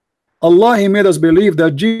 Allah, he made us believe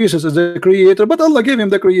that Jesus is the creator, but Allah gave him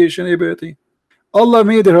the creation ability. Allah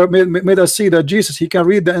made us see that Jesus, he can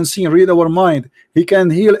read the unseen, read our mind. He can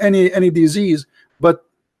heal any disease. But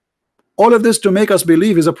all of this to make us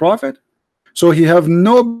believe he's a prophet. So he have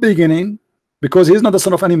no beginning, because he is not the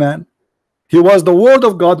son of any man. He was the word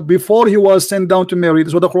of God before he was sent down to Mary.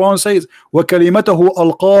 That's what the Quran says. وَكَلِمَتَهُ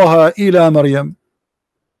أَلْقَاهَا إِلَى مَرْيَمَ.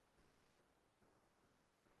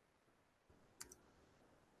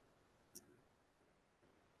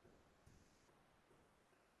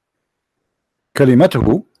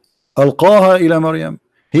 كلمته ألقاها إلى مريم.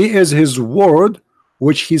 He is his word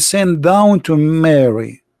which he sent down to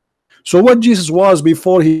Mary. So what Jesus was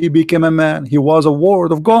before he became a man, he was a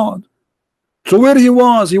word of God. So where he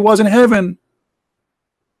was in heaven.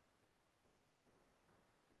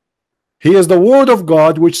 He is the word of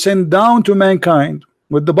God which sent down to mankind.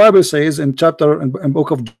 What the Bible says in book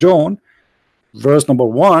of John, verse number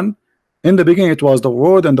 1, in the beginning it was the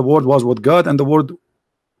word, and the word was with God, and the word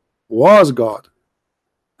was God.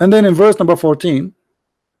 And then in verse number 14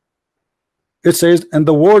 it says, and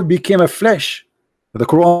the word became a flesh. The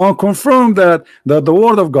Quran confirmed that the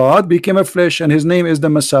word of God became a flesh, and his name is the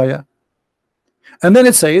Messiah. And then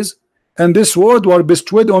it says, and this word was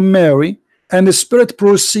bestowed on Mary, and the spirit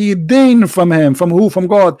proceeding from him. From who? From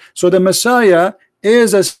God. So the Messiah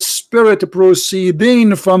is a spirit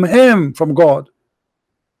proceeding from him, from God.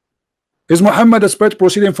 Is Muhammad a spirit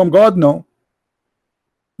proceeding from God? No.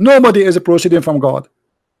 Nobody is proceeding from God.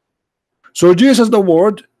 So Jesus the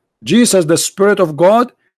Word, Jesus the Spirit of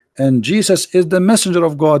God, and Jesus is the messenger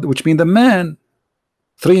of God, which means the man.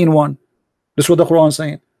 3 in 1. This is what the Quran is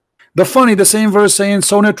saying. The same verse saying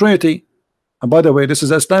Sonar Trinity. And by the way, this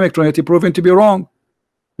is Islamic Trinity proven to be wrong.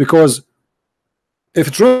 Because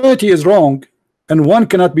if Trinity is wrong, and 1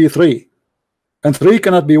 cannot be 3, and 3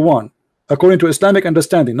 cannot be 1, according to Islamic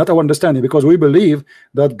understanding, not our understanding, because we believe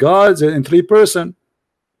that God is in 3 persons.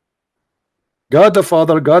 God the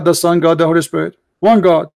Father, God the Son, God the Holy Spirit. 1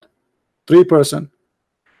 God, 3 persons.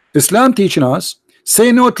 Islam teaching us,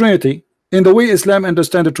 say no Trinity in the way Islam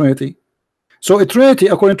understand the Trinity. So a Trinity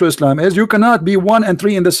according to Islam is you cannot be 1 and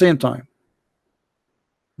 3 in the same time.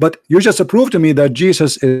 But you just proved to me that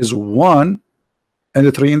Jesus is 1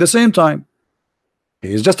 and 3 in the same time.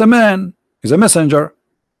 He is just a man. He's a messenger.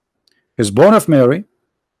 He's born of Mary,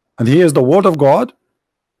 and he is the Word of God,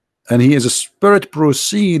 and he is a spirit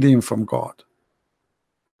proceeding from God.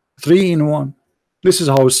 3 in 1. This is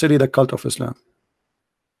how silly the cult of Islam.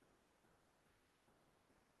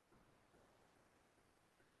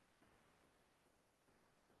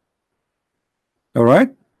 All right.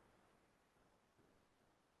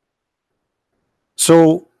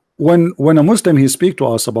 So when a Muslim he speak to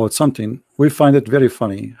us about something, we find it very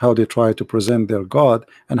funny how they try to present their God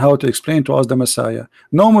and how to explain to us the Messiah.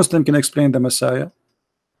 No Muslim can explain the Messiah.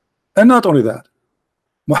 And not only that,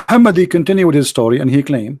 Muhammad he continued with his story and he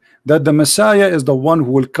claimed that the Messiah is the one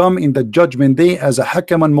who will come in the judgment day as a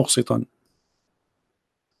hakaman muqsitan.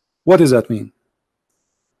 What does that mean?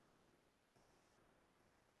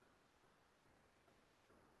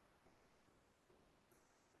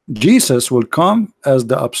 Jesus will come as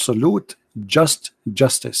the absolute just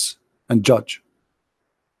justice and judge.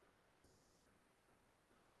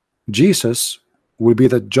 Jesus will be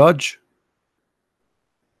the judge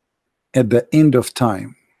at the end of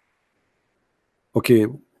time. Okay,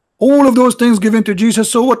 all of those things given to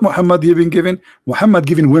Jesus. So what Muhammad even given? Muhammad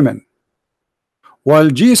giving women, while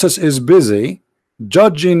Jesus is busy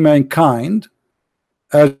judging mankind.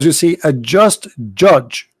 As you see, a just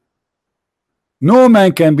judge. No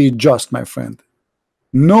man can be just, my friend.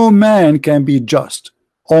 No man can be just.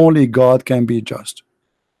 Only God can be just.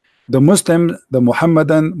 The Muslim, the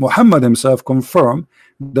Muhammad himself confirmed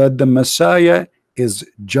that the Messiah is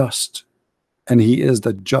just, and he is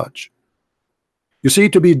the judge. You see,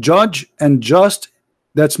 to be judge and just,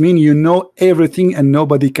 that's mean you know everything and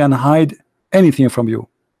nobody can hide anything from you.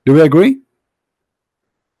 Do we agree?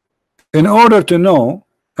 In order to know,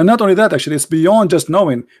 and not only that, actually, it's beyond just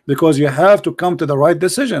knowing, because you have to come to the right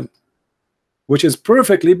decision, which is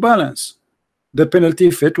perfectly balanced. The penalty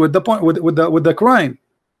fit with the point with the crime.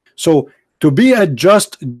 So to be a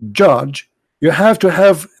just judge, you have to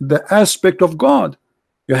have the aspect of God.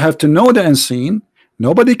 You have to know the unseen.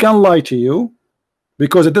 Nobody can lie to you,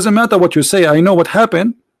 because it doesn't matter what you say. I know what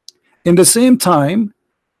happened. In the same time,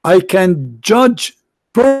 I can judge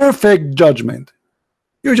perfect judgment.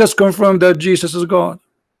 You just confirm that Jesus is God.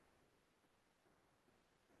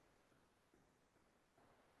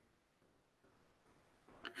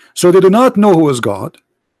 So they do not know who is God.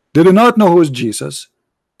 They do not know who is Jesus.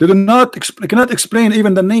 They do not cannot explain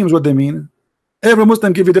even the names, what they mean. Every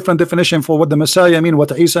Muslim give you different definition for what the Messiah mean,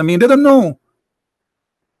 what Isa mean. They don't know.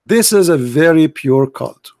 This is a very pure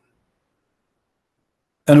cult,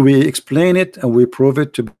 and we explain it and we prove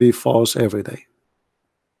it to be false every day.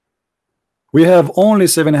 We have only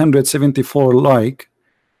 774 like,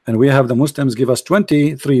 and we have the Muslims give us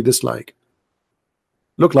 23 dislike.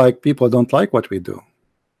 Look like people don't like what we do.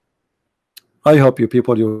 I hope you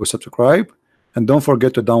people you subscribe, and don't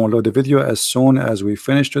forget to download the video as soon as we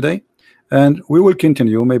finish today, and we will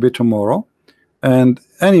continue maybe tomorrow. And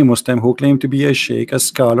any Muslim who claim to be a sheikh, a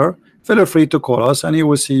scholar, feel free to call us, and you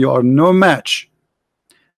will see you are no match.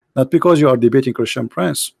 Not because you are debating Christian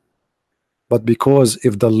Prince, but because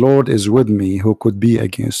if the Lord is with me, who could be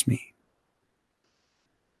against me?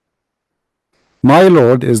 My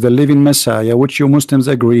Lord is the living Messiah, which you Muslims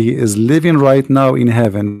agree he is living right now in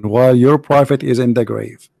heaven, while your prophet is in the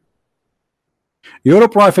grave. Your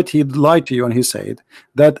prophet, he lied to you, and he said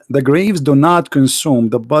that the graves do not consume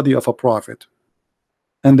the body of a prophet.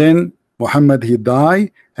 And then Muhammad, he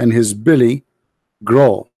died, and his belly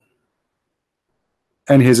grow,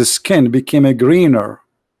 and his skin became a greener,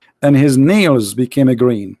 and his nails became a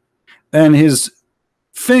green, and his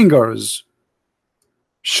fingers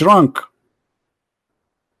shrunk,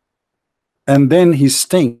 and then he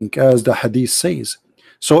stink, as the hadith says.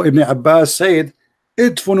 So Ibn Abbas said,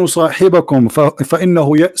 ادفنوا صاحبكم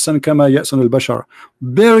فإنه يأسن كما يأسن البشر.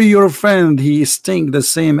 Bury your friend, he stink the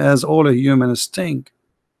same as all humans stink.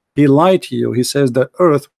 He lied to you. He says that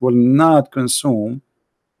earth will not consume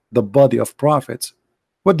the body of prophets.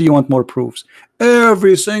 What do you want more proofs?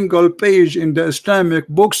 Every single page in the Islamic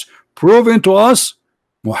books proving to us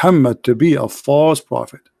Muhammad to be a false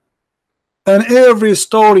prophet. And every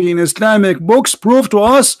story in Islamic books prove to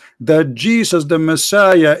us that Jesus the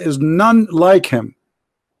Messiah is none like him.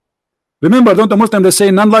 Remember, don't the Muslims they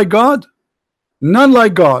say none like God? None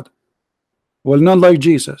like God. Well, none like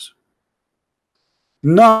Jesus.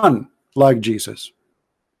 None like Jesus.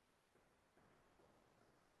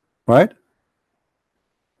 Right?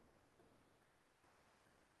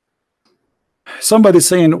 Somebody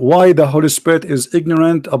saying why the Holy Spirit is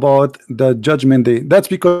ignorant about the judgment day. That's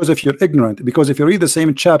because if you're ignorant, because if you read the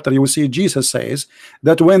same chapter, you will see Jesus says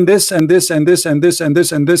that when this and this and this and this and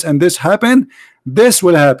this and this and this happen, this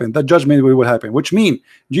will happen, the judgment will happen, which means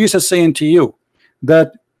Jesus saying to you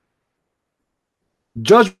that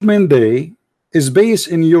judgment day is based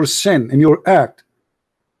in your sin, in your act.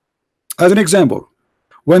 As an example,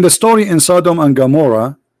 when the story in Sodom and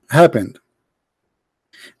Gomorrah happened,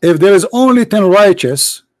 if there is only 10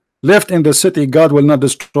 righteous left in the city, God will not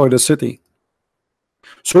destroy the city.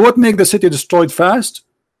 So what makes the city destroyed fast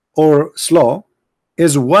or slow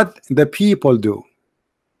is what the people do.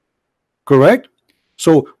 Correct?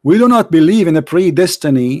 So we do not believe in a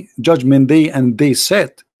predestiny judgment day and day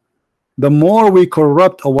set. The more we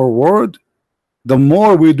corrupt our word, the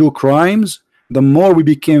more we do crimes, the more we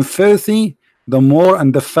became filthy, the more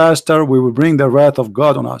and the faster we will bring the wrath of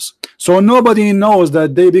God on us. So nobody knows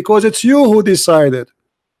that day because it's you who decided,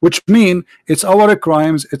 which means it's our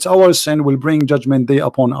crimes, it's our sin will bring judgment day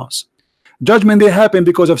upon us. Judgment day happened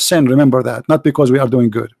because of sin, remember that, not because we are doing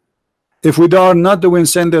good. If we are not doing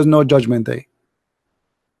sin, there's no judgment day.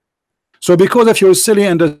 So because of your silly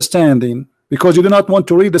understanding, because you do not want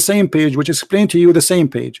to read the same page which explain to you the same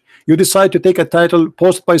page, you decide to take a title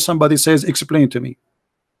posted by somebody says explain to me.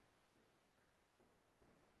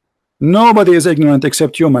 Nobody is ignorant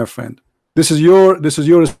except you, my friend. This is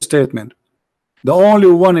your statement. The only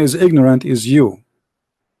one is ignorant is you.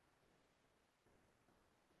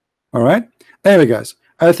 All right. Anyway, guys,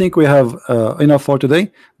 I think we have enough for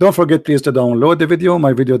today. Don't forget, please, to download the video.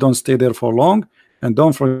 My video don't stay there for long, and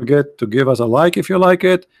don't forget to give us a like if you like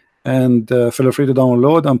it, and feel free to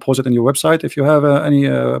download and post it on your website. If you have any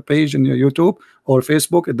page in your YouTube or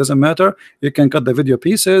Facebook, it doesn't matter. You can cut the video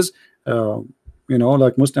pieces. You know,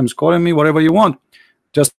 like Muslims calling me, whatever you want.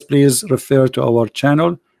 Just please refer to our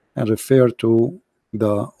channel and refer to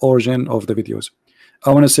the origin of the videos.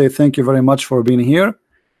 I want to say thank you very much for being here,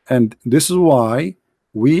 and this is why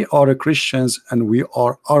we are Christians and we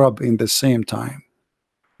are Arab in the same time.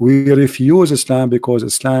 We refuse Islam because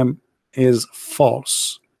Islam is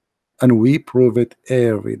false, and we prove it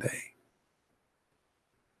every day.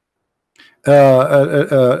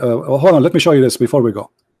 Hold on, let me show you this before we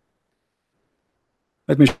go.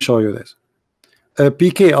 Let me show you this.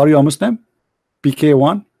 PK, are you a Muslim?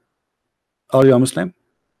 PK1, are you a Muslim?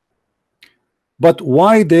 But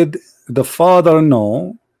why did the Father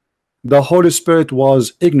know the Holy Spirit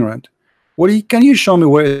was ignorant? Well, can you show me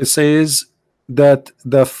where it says that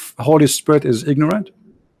the Holy Spirit is ignorant?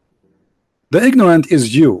 The ignorant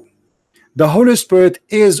is you. The Holy Spirit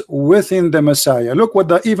is within the Messiah. Look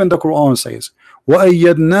what even the Quran says.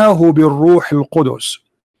 وَأَيَّدْنَاهُ بِالرُّوحِ الْقُدُسِ.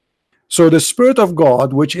 So the Spirit of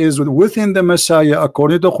God, which is within the Messiah,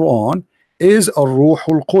 according to the Quran, is a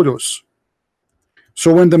Ruhul Qudus.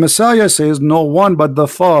 So when the Messiah says no one but the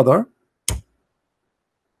Father,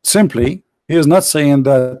 simply he is not saying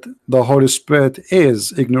that the Holy Spirit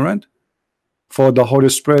is ignorant, for the Holy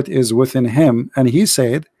Spirit is within him, and he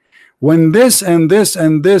said when this and this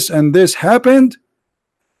and this and this happened,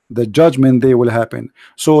 the judgment day will happen.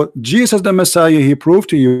 So Jesus the Messiah, he proved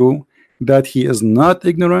to you that he is not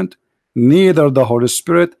ignorant, neither the Holy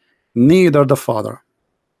Spirit, neither the Father.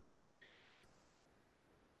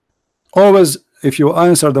 Always, if you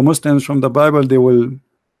answer the Muslims from the Bible, they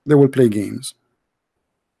will play games.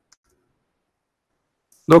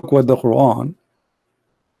 Look what the Quran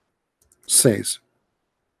says.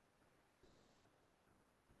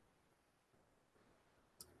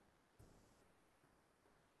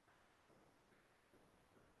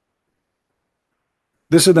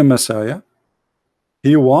 This is the Messiah.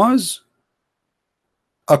 He was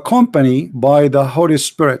accompanied by the Holy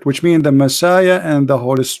Spirit, which means the Messiah and the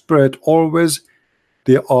Holy Spirit always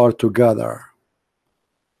they are together.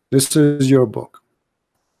 This is your book,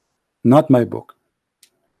 not my book.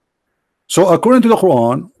 So according to the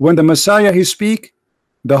Quran, when the Messiah he speak,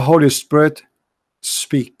 the Holy Spirit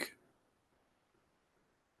speak.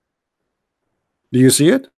 Do you see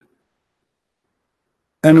it?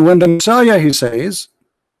 And when the Messiah, he says,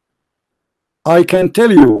 I can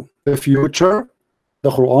tell you the future,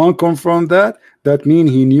 the Quran confirmed that. That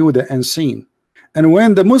means he knew the unseen. And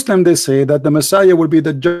when the Muslim, they say that the Messiah will be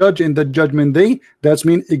the judge in the judgment day, that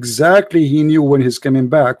means exactly he knew when he's coming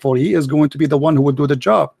back, for he is going to be the one who will do the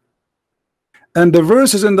job. And the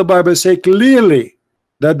verses in the Bible say clearly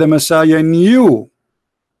that the Messiah knew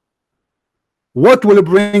what will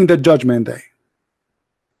bring the judgment day,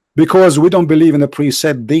 because we don't believe in the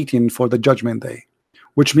preset dating for the judgment day,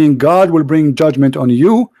 which means God will bring judgment on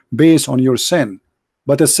you based on your sin.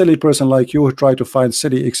 But a silly person like you who try to find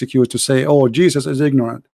silly excuse to say, oh, Jesus is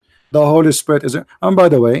ignorant, the Holy Spirit is, and by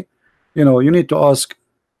the way, you know, you need to ask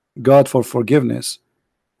God for forgiveness.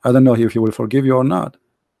 I don't know if he will forgive you or not,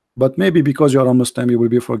 but maybe because you are a Muslim you will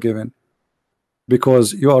be forgiven,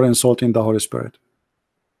 because you are insulting the Holy Spirit.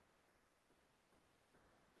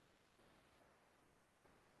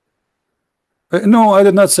 No, I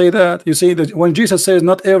did not say that. You see that when Jesus says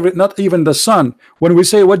not even the Son, when we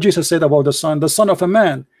say what Jesus said about the Son of a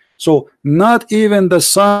man, so not even the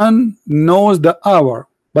Son knows the hour.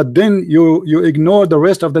 But then you ignore the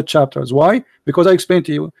rest of the chapters. Why? Because I explained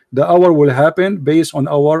to you the hour will happen based on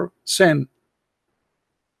our sin.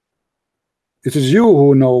 It is you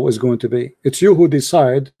who know is going to be. It's you who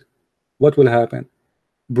decide what will happen.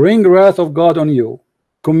 Bring wrath of God on you,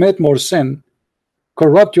 commit more sin,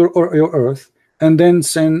 corrupt your earth, and then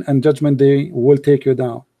sin and judgment day will take you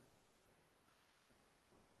down.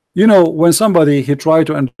 You know, when somebody he try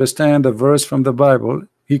to understand the verse from the Bible,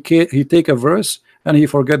 he take a verse and he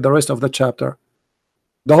forget the rest of the chapter.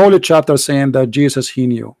 The whole chapter saying that Jesus he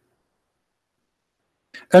knew.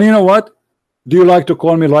 And you know what? Do you like to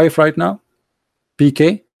call me life right now?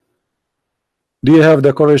 PK? Do you have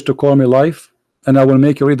the courage to call me life and I will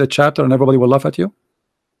make you read the chapter and everybody will laugh at you?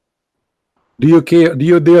 Do you care? Do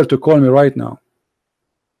you dare to call me right now?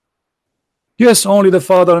 Yes, only the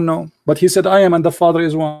Father know. But he said, I am and the Father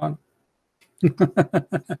is one.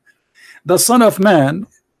 The Son of Man,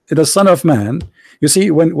 you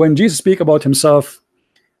see, when Jesus speak about himself,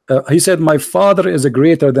 he said, my Father is a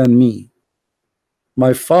greater than me.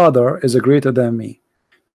 My Father is a greater than me.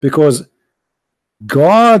 Because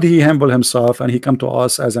God, he humbled himself and he come to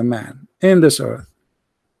us as a man in this earth.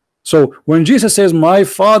 So when Jesus says, my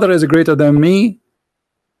Father is greater than me,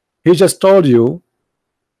 he just told you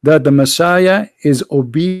that the Messiah is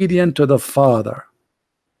obedient to the Father.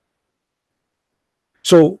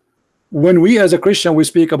 So when we as a Christian we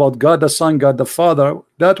speak about God the Son, God the Father,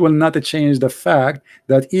 that will not change the fact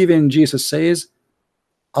that even Jesus says,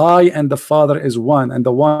 I and the Father is one, and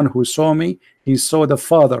the one who saw me, he saw the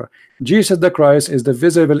Father. Jesus the Christ is the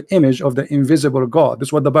visible image of the invisible God.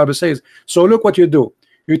 That's what the Bible says. So look what you do.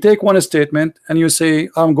 You take one statement and you say,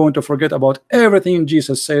 I'm going to forget about everything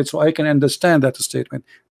Jesus said so I can understand that statement.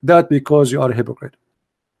 That because you are a hypocrite.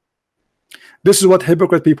 This is what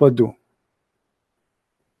hypocrite people do.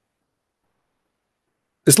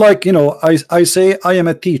 It's like, you know, I say I am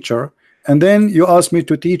a teacher, and then you ask me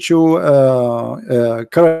to teach you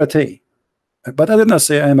karate. But I did not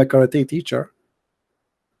say I am a karate teacher.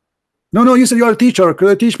 No, you said you are a teacher. Could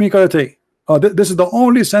you teach me karate? Oh, this is the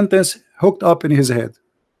only sentence hooked up in his head.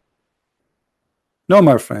 No,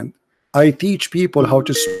 my friend, I teach people how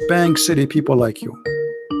to spank silly people like you.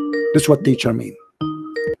 That's what teacher mean,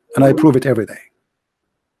 and I prove it every day.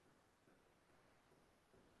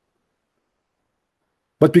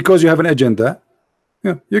 But because you have an agenda,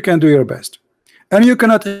 yeah, you can do your best, and you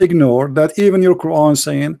cannot ignore that even your Quran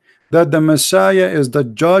saying that the Messiah is the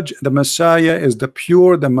judge, the Messiah is the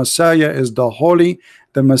pure, the Messiah is the holy,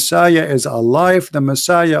 the Messiah is alive, the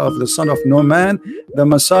Messiah of the son of no man, the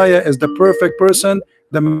Messiah is the perfect person,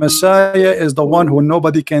 the Messiah is the one who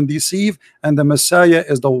nobody can deceive, and the Messiah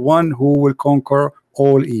is the one who will conquer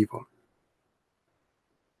all evil.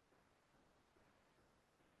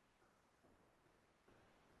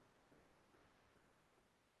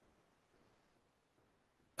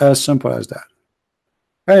 As simple as that.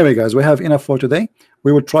 Anyway, guys, we have enough for today.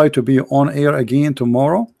 We will try to be on air again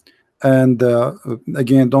tomorrow. And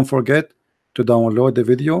again, don't forget to download the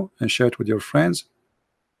video and share it with your friends.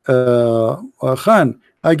 Khan,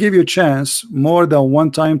 I give you a chance more than one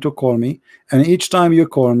time to call me, and each time you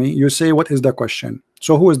call me, you say, what is the question?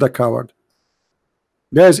 So who is the coward?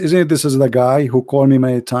 Guys, isn't it this is the guy who called me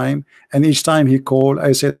many times, and each time he called,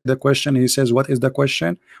 I said the question, he says, what is the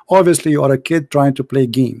question? Obviously, you are a kid trying to play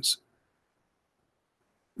games.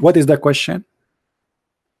 What is the question?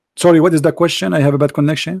 Sorry, what is the question? I have a bad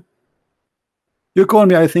connection. You called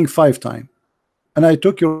me, I think, 5 times, and I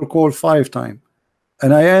took your call 5 times.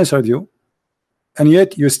 and I answered you, and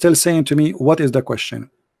yet you're still saying to me, what is the question?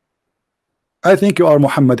 I think you are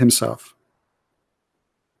Muhammad himself,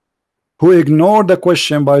 who ignored the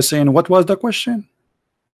question by saying, what was the question?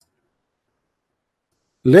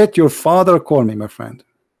 Let your father call me, my friend.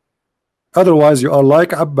 Otherwise you are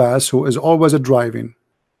like Abbas, who is always driving.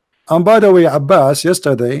 And by the way, Abbas,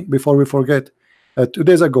 yesterday, before we forget, 2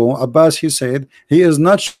 days ago, Abbas, he said he is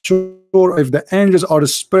not sure if the angels are a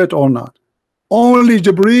spirit or not. Only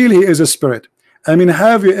Jibreel, he is a spirit. I mean,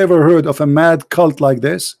 have you ever heard of a mad cult like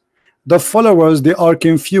this? The followers, they are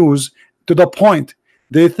confused to the point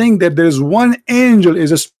they think that there is one angel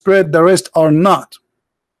is a spirit, the rest are not.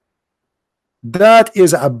 That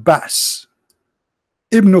is Abbas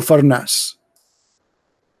Ibn Farnas.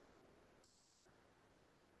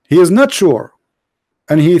 He is not sure,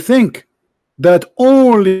 and he think that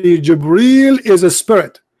only Jibreel is a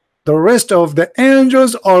spirit, the rest of the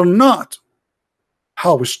angels are not.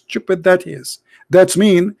 How stupid that is. That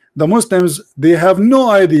means the Muslims, they have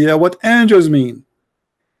no idea what angels mean,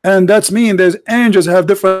 and that's mean that angels have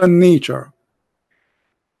different nature.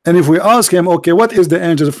 And if we ask him, okay, what is the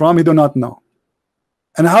angels from, he do not know.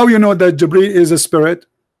 And how you know that Jibreel is a spirit?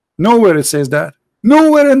 Nowhere it says that.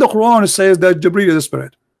 Nowhere in the Quran it says that Jibreel is a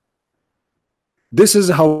spirit. This is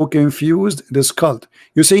how confused this cult.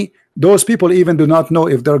 You see, those people even do not know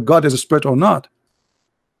if their God is a spirit or not.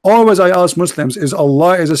 Always I ask Muslims, is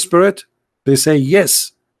Allah is a spirit? They say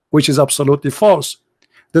yes, which is absolutely false.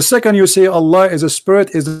 The second you say Allah is a spirit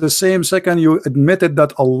is the same second you admitted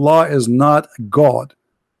that Allah is not God.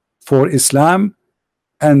 For Islam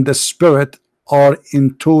and the spirit are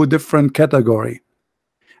in two different categories.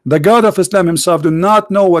 The God of Islam himself do not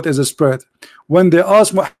know what is a spirit. When they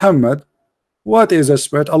ask Muhammad, what is a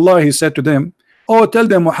spirit? Allah, he said to them, oh, tell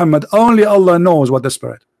them, Muhammad, only Allah knows what the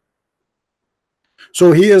spirit.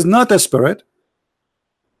 So he is not a spirit.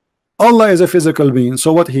 Allah is a physical being.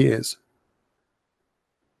 So what he is?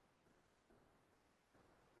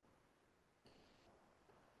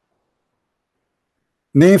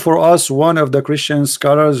 Name for us one of the Christian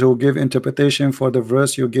scholars who give interpretation for the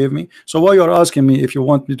verse you gave me. So why you are asking me if you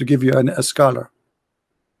want me to give you a scholar?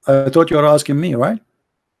 I thought you are asking me, right?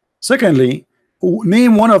 Secondly,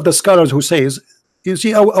 name one of the scholars who says, you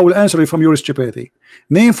see, I will answer you from your stupidity.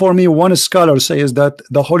 Name for me one scholar says that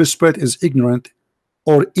the Holy Spirit is ignorant,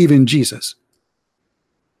 or even Jesus.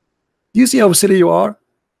 You see how silly you are?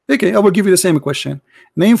 Okay, I will give you the same question.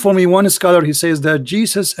 Name for me one scholar he says that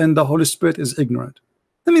Jesus and the Holy Spirit is ignorant.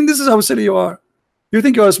 I mean, this is how silly you are. You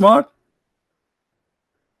think you are smart?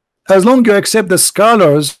 As long as you accept the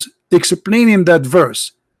scholars explaining that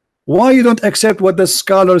verse, why you don't accept what the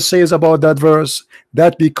scholar says about that verse?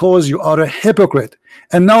 That because you are a hypocrite.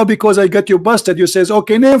 And now because I got you busted, you says,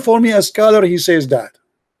 okay, name for me a scholar he says that.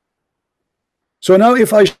 So now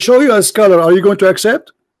if I show you a scholar, are you going to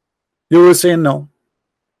accept? You will say no,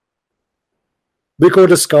 because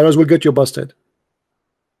the scholars will get you busted.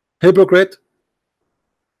 Hypocrite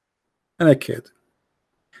and a kid.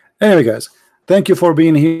 Anyway, guys, thank you for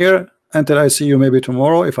being here. Until I see you maybe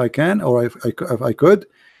tomorrow, if I can, or if I could.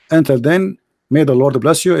 Until then, may the Lord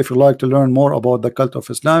bless you. If you like to learn more about the cult of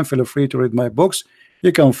Islam, feel free to read my books.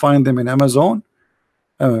 You can find them in Amazon.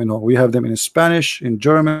 You know, we have them in Spanish, in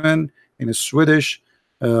German, in Swedish,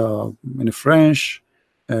 in French,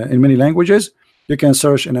 in many languages. You can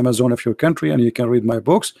search in Amazon of your country and you can read my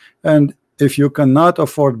books. And if you cannot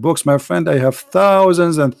afford books, my friend, I have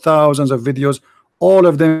thousands and thousands of videos. All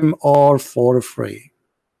of them are for free.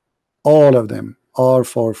 All of them are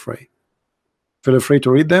for free. Feel free to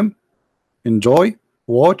read them, enjoy,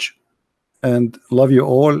 watch, and love you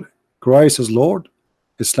all. Christ is Lord,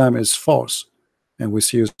 Islam is false, and we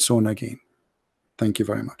see you soon again. Thank you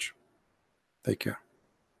very much. Take care.